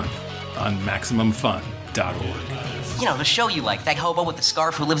 twice a month on MaximumFun.org. You know, the show you like, that hobo with the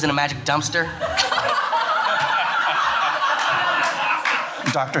scarf who lives in a magic dumpster.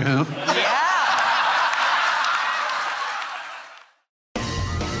 Doctor Who? Yeah!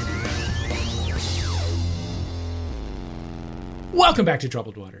 Welcome back to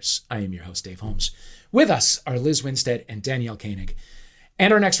Troubled Waters. I am your host, Dave Holmes. With us are Liz Winstead and Danielle Koenig.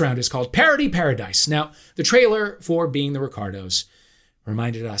 And our next round is called Parody Paradise. Now, the trailer for Being the Ricardos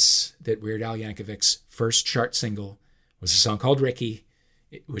reminded us that Weird Al Yankovic's first chart single was a song called Ricky,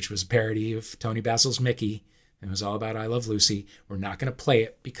 which was a parody of Tony Basil's Mickey. It was all about I Love Lucy. We're not going to play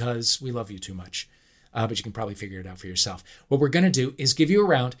it because we love you too much. But you can probably figure it out for yourself. What we're going to do is give you a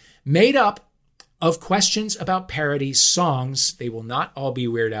round made up of questions about parody songs. They will not all be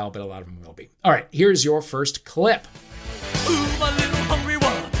Weird Al, but a lot of them will be. All right, here's your first clip. Ooh, my little hungry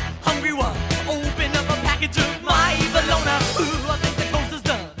one, open up a package of my bologna. Ooh, I think the toast is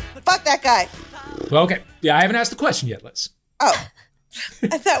done. Fuck that guy. Well, okay. Yeah, I haven't asked the question yet, Liz. Oh.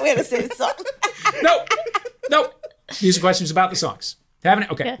 I thought we had to say the song. Nope. These are questions about the songs. Haven't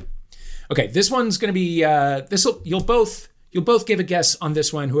it? Okay. Yeah. Okay, this one's going to be, you'll both give a guess on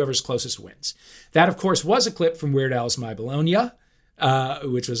this one. Whoever's closest wins. That, of course, was a clip from Weird Al's My Bologna,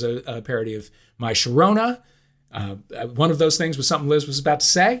 which was a parody of My Sharona. One of those things was something Liz was about to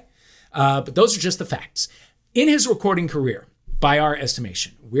say. But those are just the facts. In his recording career, by our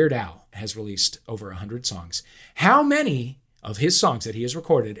estimation, Weird Al has released over 100 songs. How many of his songs that he has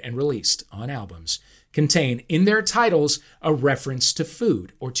recorded and released on albums contain in their titles a reference to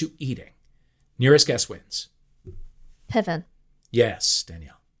food or to eating? Nearest guess wins. Piven. Yes,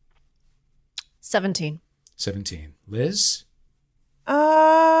 Danielle. 17. 17. Liz?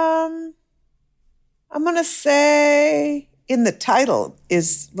 I'm going to say in the title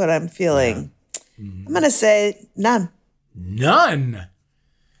is what I'm feeling. I'm going to say none. None?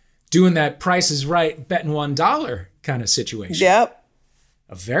 Doing that Price is Right, betting $1 kind of situation. Yep.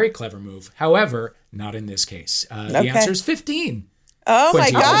 A very clever move. However, not in this case. The answer is 15. Oh my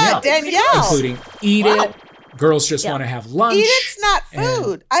God, Danielle. Including Eat It, Girls Just Want to Have Lunch. Eat It's not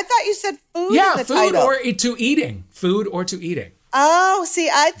food. I thought you said food in the food title. or to eating. Food or to eating. Oh, see,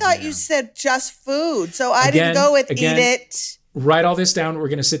 I thought you said just food. So I didn't go with Eat It. Write all this down. We're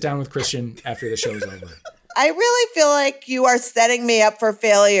going to sit down with Christian after the show is over. I really feel like you are setting me up for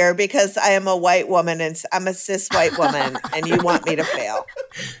failure because I am a white woman and I'm a cis white woman and you want me to fail.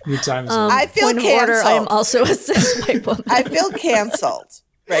 Your time is I feel point of canceled. order, I am also a cis white woman. I feel canceled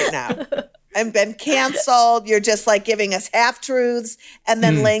right now. I've been canceled. You're just like giving us half truths and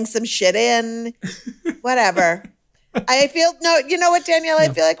then laying some shit in. Whatever. I feel, you know what, Danielle? I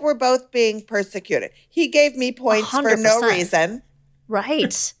feel like we're both being persecuted. He gave me points 100%. For no reason.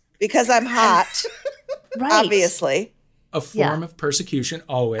 Right. Because I'm hot. Right. Obviously. A form of persecution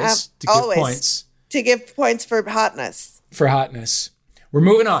always to give points. To give points for hotness. For hotness. We're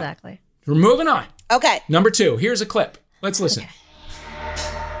moving on. Exactly. We're moving on. Okay. Number 2. Here's a clip. Let's listen.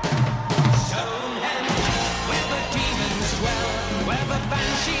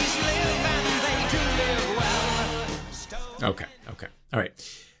 Okay. Okay. All right.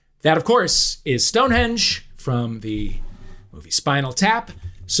 That, of course, is Stonehenge from the movie Spinal Tap.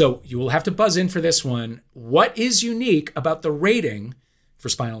 So you will have to buzz in for this one. What is unique about the rating for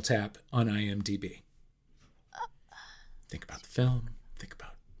Spinal Tap on IMDb? Think about the film. Think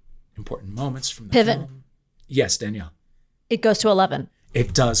about important moments from the film. Yes, Danielle. It goes to 11.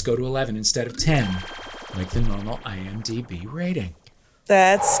 It does go to 11 instead of 10, like the normal IMDb rating.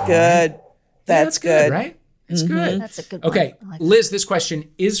 That's good. That's good. Right? It's good. That's a good one. Okay, Liz, this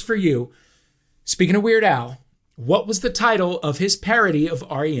question is for you. Speaking of Weird Al, what was the title of his parody of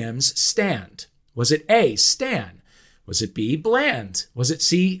REM's Stand? Was it A, Stan? Was it B, Bland? Was it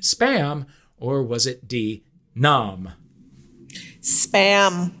C, Spam? Or was it D, Nom?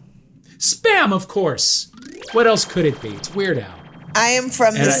 Spam. Spam, of course. What else could it be? It's Weird Al. I am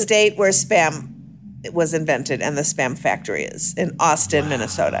from the state where Spam was invented and the Spam factory is in Austin,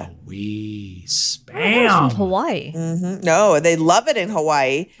 Minnesota. We Spam. From Hawaii. Mm-hmm. No, they love it in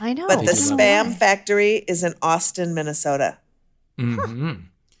Hawaii. I know. But the Spam factory is in Austin, Minnesota. Mm-hmm.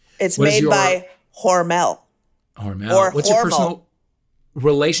 It's made by Hormel. Hormel. Or What's your personal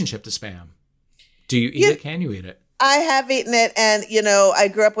relationship to Spam? Do you eat it? Can you eat it? I have eaten it. And, I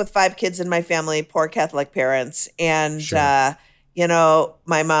grew up with 5 kids in my family, poor Catholic parents. And,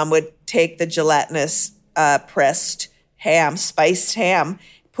 my mom would take the gelatinous pressed ham, spiced ham,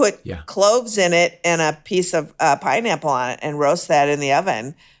 put cloves in it and a piece of pineapple on it and roast that in the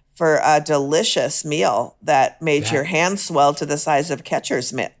oven for a delicious meal that made your hands swell to the size of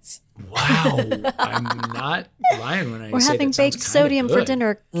catcher's mitts. Wow. I'm not lying when I We're say having that baked sodium for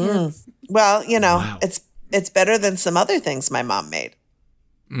dinner, kids. Well, it's better than some other things my mom made.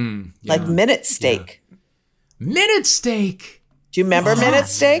 Like minute steak. Yeah. Minute steak. Do you remember minute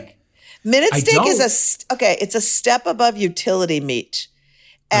steak? Minute steak is it's a step above utility meat.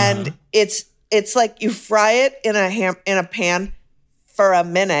 And it's like you fry it in a pan for a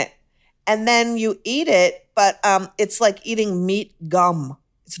minute and then you eat it, but it's like eating meat gum.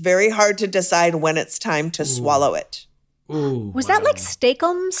 It's very hard to decide when it's time to swallow it. Ooh, Was that like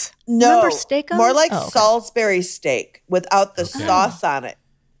steakums? No, remember steakums? more like Salisbury steak without the sauce on it.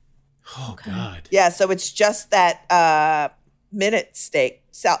 Oh, God. Yeah, so it's just that minute steak.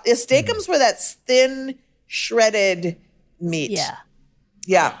 Steakums were that thin, shredded meat. Yeah.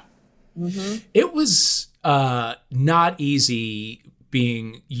 Yeah. Mm-hmm. It was not easy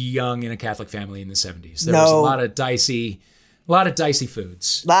being young in a Catholic family in the 70s. There was a lot of dicey A lot of dicey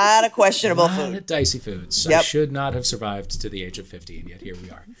foods. A lot of questionable food. A lot of dicey foods. Yep. I should not have survived to the age of 50, and yet here we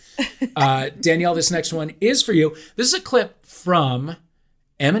are. Danielle, this next one is for you. This is a clip from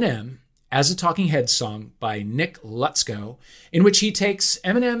Eminem as a Talking Heads song by Nick Lutzko, in which he takes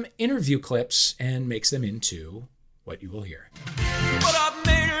Eminem interview clips and makes them into what you will hear. But I've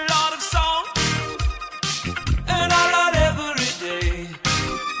made a lot of songs, and I write every day.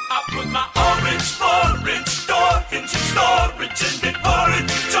 I put my orange storage in the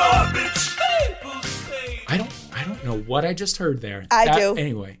porridge. People say. I don't know what I just heard there. I do.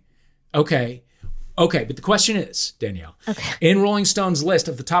 Anyway. Okay, but the question is, Danielle, in Rolling Stone's list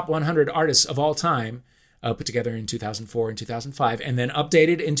of the top 100 artists of all time, put together in 2004 and 2005, and then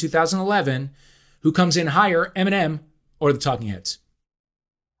updated in 2011, who comes in higher, Eminem or the Talking Heads?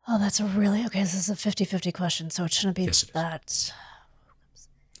 Oh, that's a really... Okay, this is a 50-50 question, so it shouldn't be that...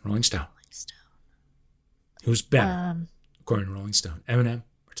 Rolling Stone. Who's better, according to Rolling Stone? Eminem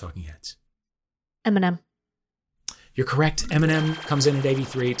or Talking Heads? Eminem. You're correct. Eminem comes in at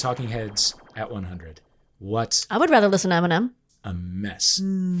 83, Talking Heads at 100. What? I would rather listen to Eminem. A mess.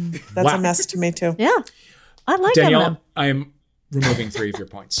 That's a mess to me, too. Yeah. I like Danielle, Eminem. I'm removing 3 of your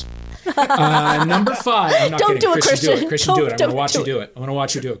points. Number 5. I'm not Don't kidding. do it, Christian. Do it. Christian, do it. I'm going to Don't watch do you do it. I'm going to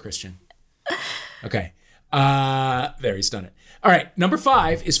watch you do it, Christian. Okay. There, he's done it. All right. Number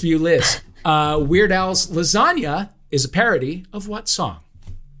 5 is for you, Liz. Weird Al's Lasagna is a parody of what song?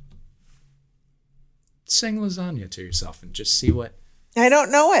 Sing Lasagna to yourself and just see what... I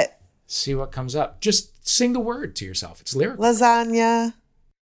don't know it. See what comes up. Just sing the word to yourself. It's lyrical. Lasagna.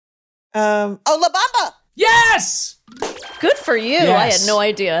 La Bamba. Yes! Good for you. Yes. I had no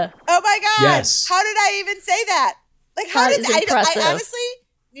idea. Oh my God. Yes. How did I even say that? Like, how That did is I impressive. honestly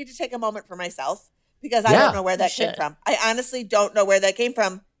need to take a moment for myself because I don't know where that came from. I honestly don't know where that came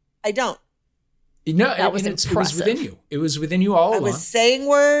from. I don't. No, That was it was impressive. within you. It was within you all I along. was saying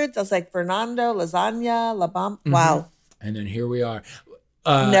words. I was like, Fernando, lasagna, La Bamba. Wow. And then here we are.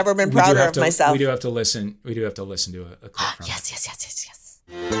 Never been prouder of myself. We do have to listen. We do have to listen to a clip from Yes.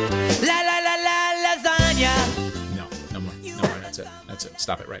 La la la la lasagna. it. No more. That's it.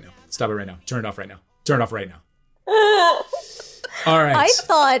 Stop it right now. Turn it off right now. All right. I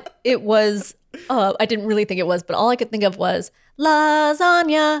thought it was... I didn't really think it was, but all I could think of was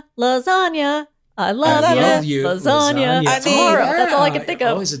lasagna. I love you. Lasagna. I mean, tomorrow. That's all I could think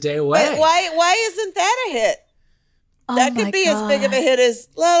of. Always a day away. But why isn't that a hit? Oh That my could be as God. big of a hit as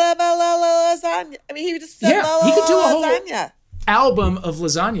la lasagna. I mean, he just said Yeah, la he could do a whole lasagna. album of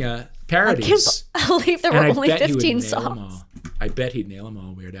lasagna parodies. I can't believe there were And I only bet he would 15 nail them songs. all. I bet he'd nail them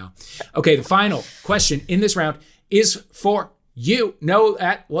all, Weird Al. Okay, the final question in this round is for you. No,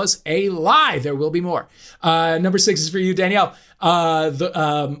 that was a lie. There will be more. Number 6 is for you, Danielle.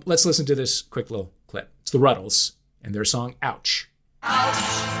 Let's listen to this quick little clip. It's the Ruddles and their song "Ouch."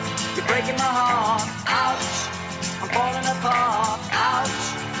 Ouch, you're breaking my heart. Ouch, I'm falling apart. Ouch,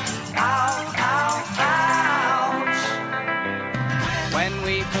 ouch. When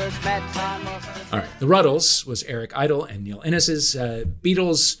we first met, I must have... All right, the Ruddles was Eric Idle and Neil Innes's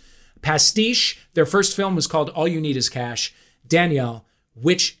Beatles pastiche. Their first film was called All You Need Is Cash. Danielle,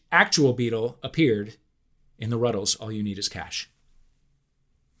 which actual Beatle appeared in the Ruddles' All You Need Is Cash?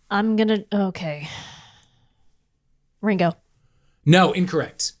 Okay. Ringo. No,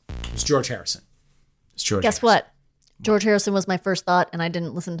 incorrect. It was George Harrison. Guess what? George Harrison was my first thought, and I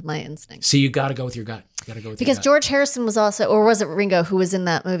didn't listen to my instincts. See, you got to go with your gut. Because George Harrison was also, or was it Ringo, who was in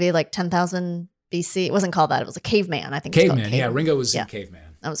that movie like 10,000 BC? It wasn't called that. It was a Caveman, I think. It was called Caveman, yeah. Ringo was in Caveman.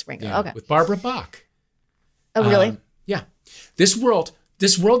 That was Ringo. Yeah, Okay. with Barbara Bach. Oh, really? Yeah. This world,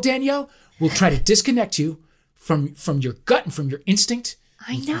 Danielle, will try to disconnect you from your gut and from your instinct.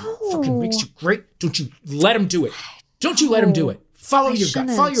 I know. Fucking makes you great. Don't you let him do it. Don't you let him do it. Follow your gut.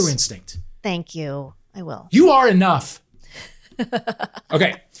 Follow your instinct. Thank you. I will. You are enough.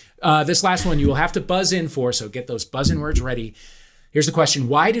 Okay. This last one you will have to buzz in for, so get those buzz in words ready. Here's the question.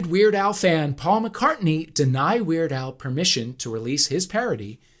 Why did Weird Al fan Paul McCartney deny Weird Al permission to release his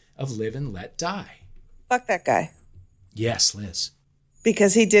parody of Live and Let Die? Fuck that guy. Yes, Liz.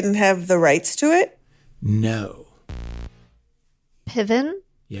 Because he didn't have the rights to it? No. Piven?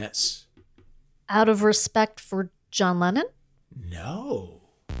 Yes. Out of respect for John Lennon? No.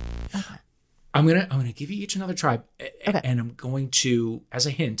 Okay. I'm gonna give you each another try, and I'm going to, as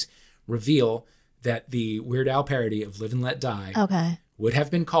a hint, reveal that the Weird Al parody of Live and Let Die would have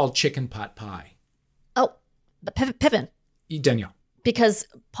been called Chicken Pot Pie. Oh, the Piven. Danielle. Because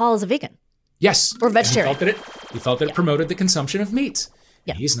Paul is a vegan. Yes. Or vegetarian. He felt that it promoted the consumption of meat.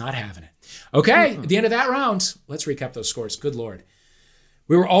 Yeah. He's not having it. Okay, at the end of that round, let's recap those scores. Good Lord.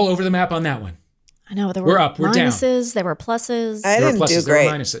 We were all over the map on that one. I know there were minuses, there were pluses. I didn't do great.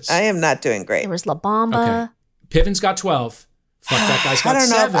 There were minuses. I am not doing great. There was La Bamba. Okay. Piven's got 12. Fuck, that guy's got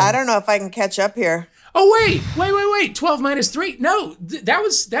 7. I don't know if I can catch up here. Oh, wait. 12 minus 3. No,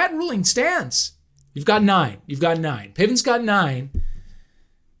 that ruling stands. You've got 9. Piven's got 9.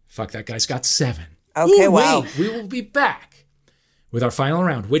 Fuck, that guy's got 7. Okay, wow. We will be back with our final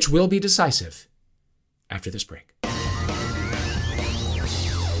round, which will be decisive after this break.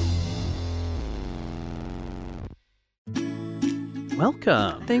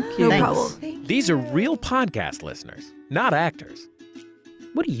 Welcome. Thank you. No problem. These are real podcast listeners, not actors.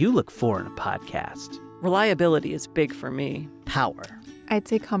 What do you look for in a podcast? Reliability is big for me. Power. I'd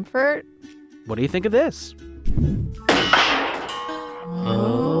say comfort. What do you think of this?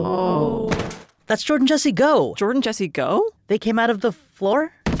 Oh. That's Jordan Jesse Go. Jordan Jesse Go? They came out of the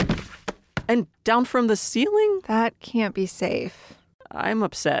floor? And down from the ceiling? That can't be safe. I'm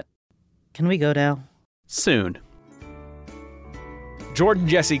upset. Can we go now? Soon. Jordan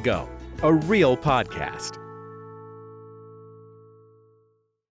Jesse Go, a real podcast.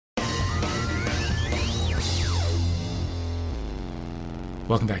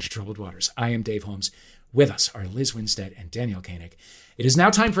 Welcome back to Troubled Waters. I am Dave Holmes. With us are Liz Winstead and Danielle Koenig. It is now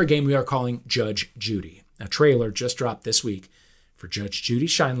time for a game we are calling Judge Judy. A trailer just dropped this week for Judge Judy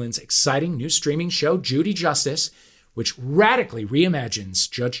Scheinlin's exciting new streaming show, Judy Justice, which radically reimagines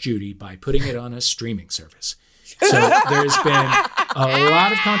Judge Judy by putting it on a streaming service. So there's been a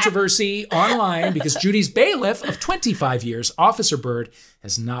lot of controversy online because Judy's bailiff of 25 years, Officer Bird,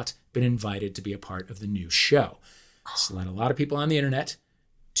 has not been invited to be a part of the new show. This led a lot of people on the internet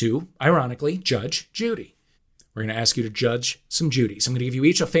to, ironically, judge Judy. We're going to ask you to judge some Judys. I'm going to give you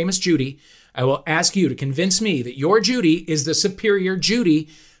each a famous Judy. I will ask you to convince me that your Judy is the superior Judy.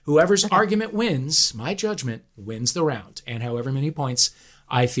 Whoever's argument wins, my judgment, wins the round. And however many points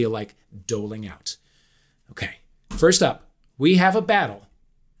I feel like doling out. Okay, first up, we have a battle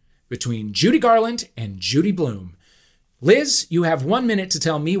between Judy Garland and Judy Blume. Liz, you have 1 minute to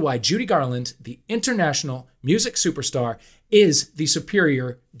tell me why Judy Garland, the international music superstar, is the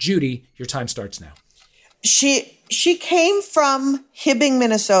superior Judy. Your time starts now. She came from Hibbing,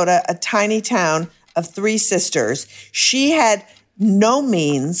 Minnesota, a tiny town of 3 sisters. She had no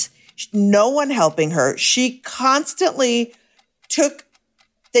means, no one helping her. She constantly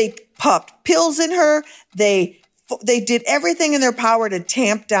they popped pills in her. They did everything in their power to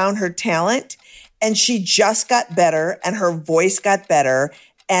tamp down her talent. And she just got better and her voice got better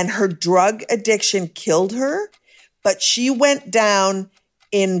and her drug addiction killed her. But she went down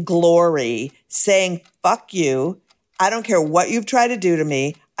in glory saying, fuck you. I don't care what you've tried to do to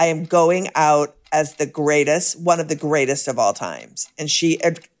me. I am going out as the greatest, one of the greatest of all times. And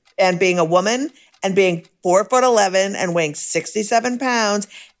being a woman and being 4'11" and weighing 67 pounds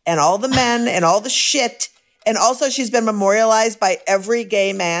and all the men and all the shit. And also she's been memorialized by every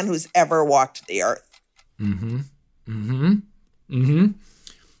gay man who's ever walked the earth. You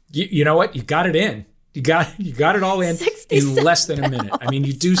know what? You got it in. You got it all in less than a minute. I mean,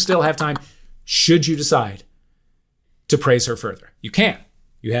 you do still have time should you decide to praise her further. You can.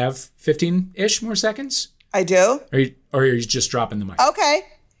 You have 15-ish more seconds? I do. Or are you just dropping the mic? Okay.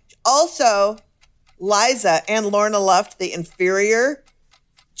 Also, Liza and Lorna Luft, the inferior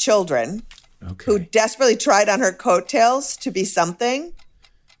children, who desperately tried on her coattails to be something,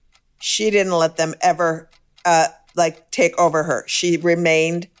 she didn't let them ever take over her. She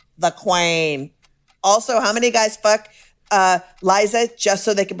remained the queen. Also, how many guys fuck Liza just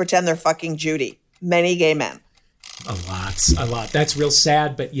so they can pretend they're fucking Judy? Many gay men. A lot. That's real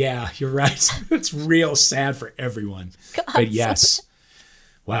sad, but yeah, you're right. It's real sad for everyone. God, but yes.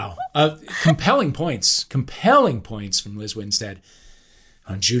 Wow. Compelling points from Liz Winstead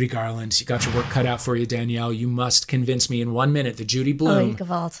on Judy Garland. You got your work cut out for you, Danielle. You must convince me in 1 minute that Judy Blume,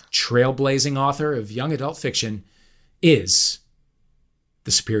 trailblazing author of young adult fiction, is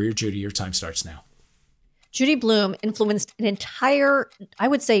the superior Judy. Your time starts now. Judy Blume influenced an entire, I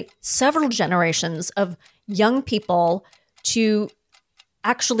would say, several generations of young people to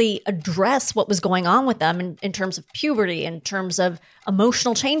actually address what was going on with them in terms of puberty, in terms of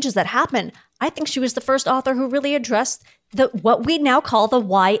emotional changes that happen. I think she was the first author who really addressed what we now call the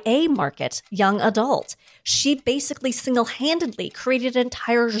YA market, young adult. She basically single-handedly created an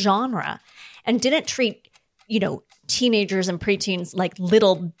entire genre and didn't treat, teenagers and preteens like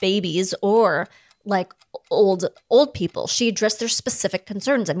little babies or like old people. She addressed their specific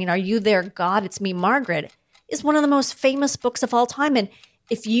concerns. I mean, Are You There, God? It's Me, Margaret is one of the most famous books of all time. And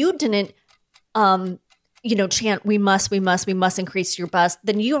if you didn't, chant, we must increase your bust,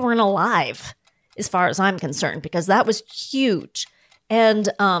 then you weren't alive as far as I'm concerned, because that was huge. And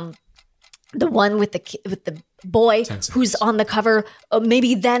the one with the boy who's on the cover.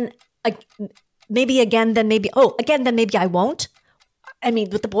 Maybe again, then maybe I won't. I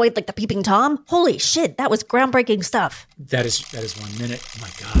mean, with the boy, like the peeping Tom. Holy shit, that was groundbreaking stuff. That is 1 minute. Oh my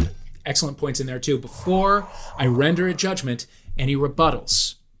God. Excellent points in there too. Before I render a judgment, any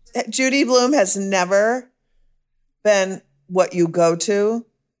rebuttals? Judy Blume has never been what you go to,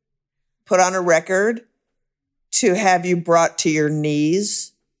 put on a record to have you brought to your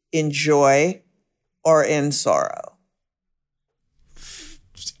knees in joy or in sorrow.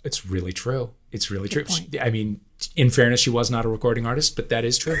 It's really true. It's really true. I mean, in fairness, she was not a recording artist, but that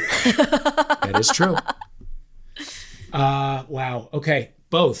is true. That is true. Wow. Okay.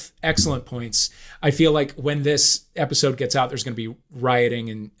 Both excellent points. I feel like when this episode gets out, there's going to be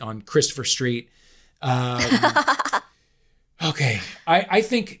rioting on Christopher Street. Okay. I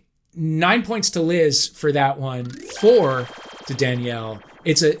think 9 points to Liz for that one, 4 to Danielle.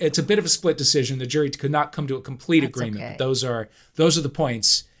 It's a bit of a split decision. The jury could not come to a complete agreement. Okay. But those are the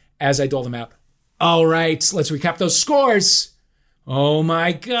points as I dole them out. All right, let's recap those scores. Oh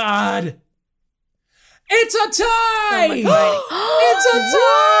my God. It's a tie! Oh my God. It's a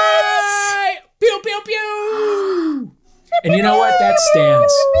tie! Pew, pew, pew! And you know what? That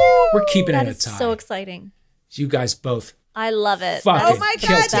stands. We're keeping it a tie. So exciting. You guys both. I love it. Fucking Oh my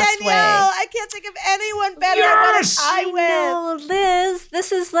killed God, it. Danielle! I can't think of anyone better. Yes! I win. No, Liz,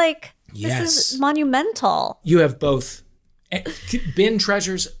 this is Yes. monumental. You have both been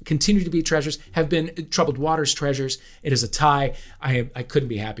treasures, continue to be treasures, have been Troubled Waters treasures. It is a tie. I couldn't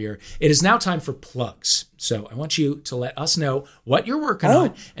be happier. It is now time for plugs. So I want you to let us know what you're working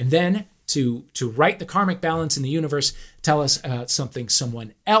on, and then to right the karmic balance in the universe, tell us about something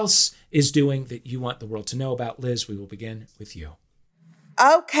someone else is doing that you want the world to know about. Liz, we will begin with you.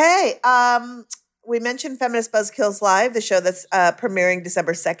 Okay. We mentioned Feminist Buzzkills Live, the show that's premiering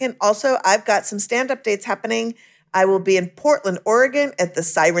December 2nd. Also, I've got some stand-up dates happening. I will be in Portland, Oregon at the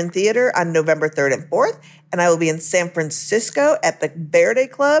Siren Theater on November 3rd and 4th. And I will be in San Francisco at the Verde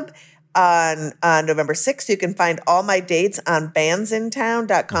Club on November 6th. You can find all my dates on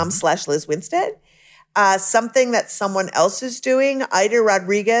bandsintown.com/Liz Winstead. Something that someone else is doing, Ida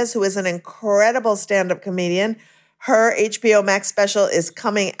Rodriguez, who is an incredible stand-up comedian. Her HBO Max special is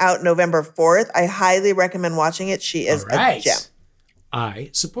coming out November 4th. I highly recommend watching it. She is a gem.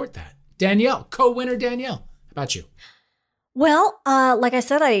 I support that. Danielle, co-winner Danielle. How about you? Well, like I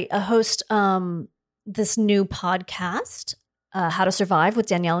said, I host this new podcast, How to Survive with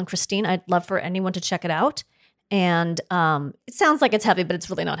Danielle and Christine. I'd love for anyone to check it out. And it sounds like it's heavy, but it's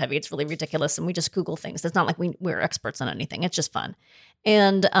really not heavy. It's really ridiculous. And we just Google things. It's not like we're experts on anything. It's just fun.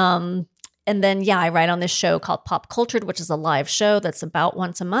 And then, I write on this show called Pop Cultured, which is a live show that's about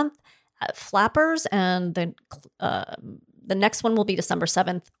once a month at Flappers. And the next one will be December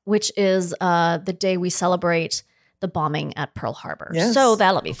 7th, which is the day we celebrate the bombing at Pearl Harbor. Yes. So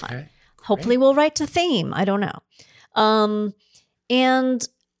that'll be fun. Hopefully we'll write to theme. I don't know. And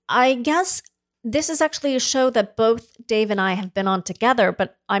I guess this is actually a show that both Dave and I have been on together,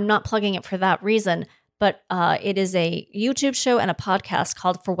 but I'm not plugging it for that reason. But it is a YouTube show and a podcast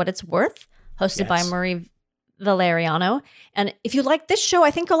called For What It's Worth, hosted by Marie Valeriano. And if you like this show,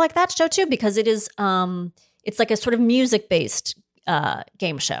 I think you'll like that show too, because it is it's like a sort of music-based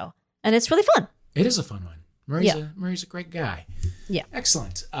game show. And it's really fun. It is a fun one. Murray's a great guy. Yeah.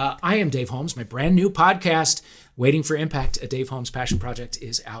 Excellent. I am Dave Holmes. My brand new podcast, Waiting for Impact, a Dave Holmes Passion Project,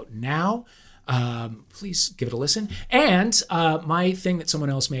 is out now. Please give it a listen. And my thing that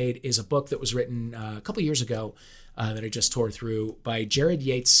someone else made is a book that was written a couple years ago that I just tore through by Jared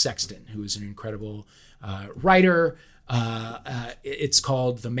Yates Sexton, who is an incredible writer. It's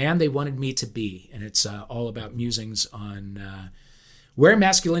called The Man They Wanted Me to Be, and it's all about musings on where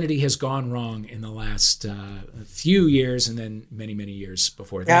masculinity has gone wrong in the last few years, and then many, many years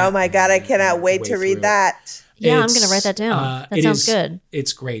before that. Oh my God, I cannot wait to read that. Yeah, I'm going to write that down. That sounds good.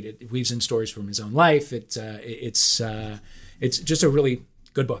 It's great. It weaves in stories from his own life. It's just a really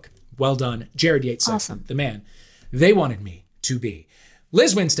good book. Well done. Jared Yates Sexton, The Man They Wanted Me to Be.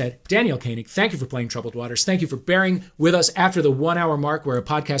 Liz Winstead, Danielle Koenig, thank you for playing Troubled Waters. Thank you for bearing with us after the 1 hour mark where a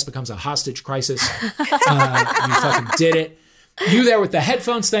podcast becomes a hostage crisis. You fucking did it. You there with the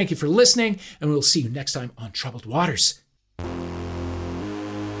headphones, thank you for listening, and we'll see you next time on Troubled Waters.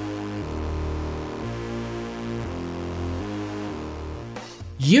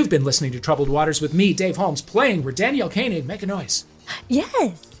 You've been listening to Troubled Waters with me, Dave Holmes, playing where Danielle Koenig, make a noise.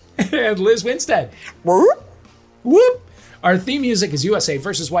 Yes. And Liz Winstead. Whoop. Whoop. Our theme music is USA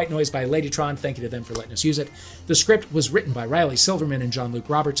vs. White Noise by Ladytron. Thank you to them for letting us use it. The script was written by Riley Silverman and John Luke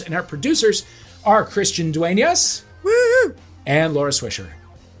Roberts, and our producers are Christian Duenas and Laura Swisher.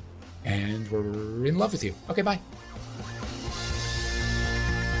 and we're in love with you. Okay, bye.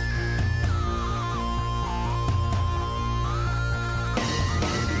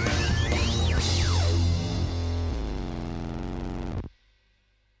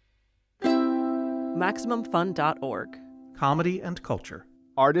 MaximumFun.org. Comedy and culture.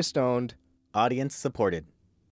 Artist owned. Audience supported.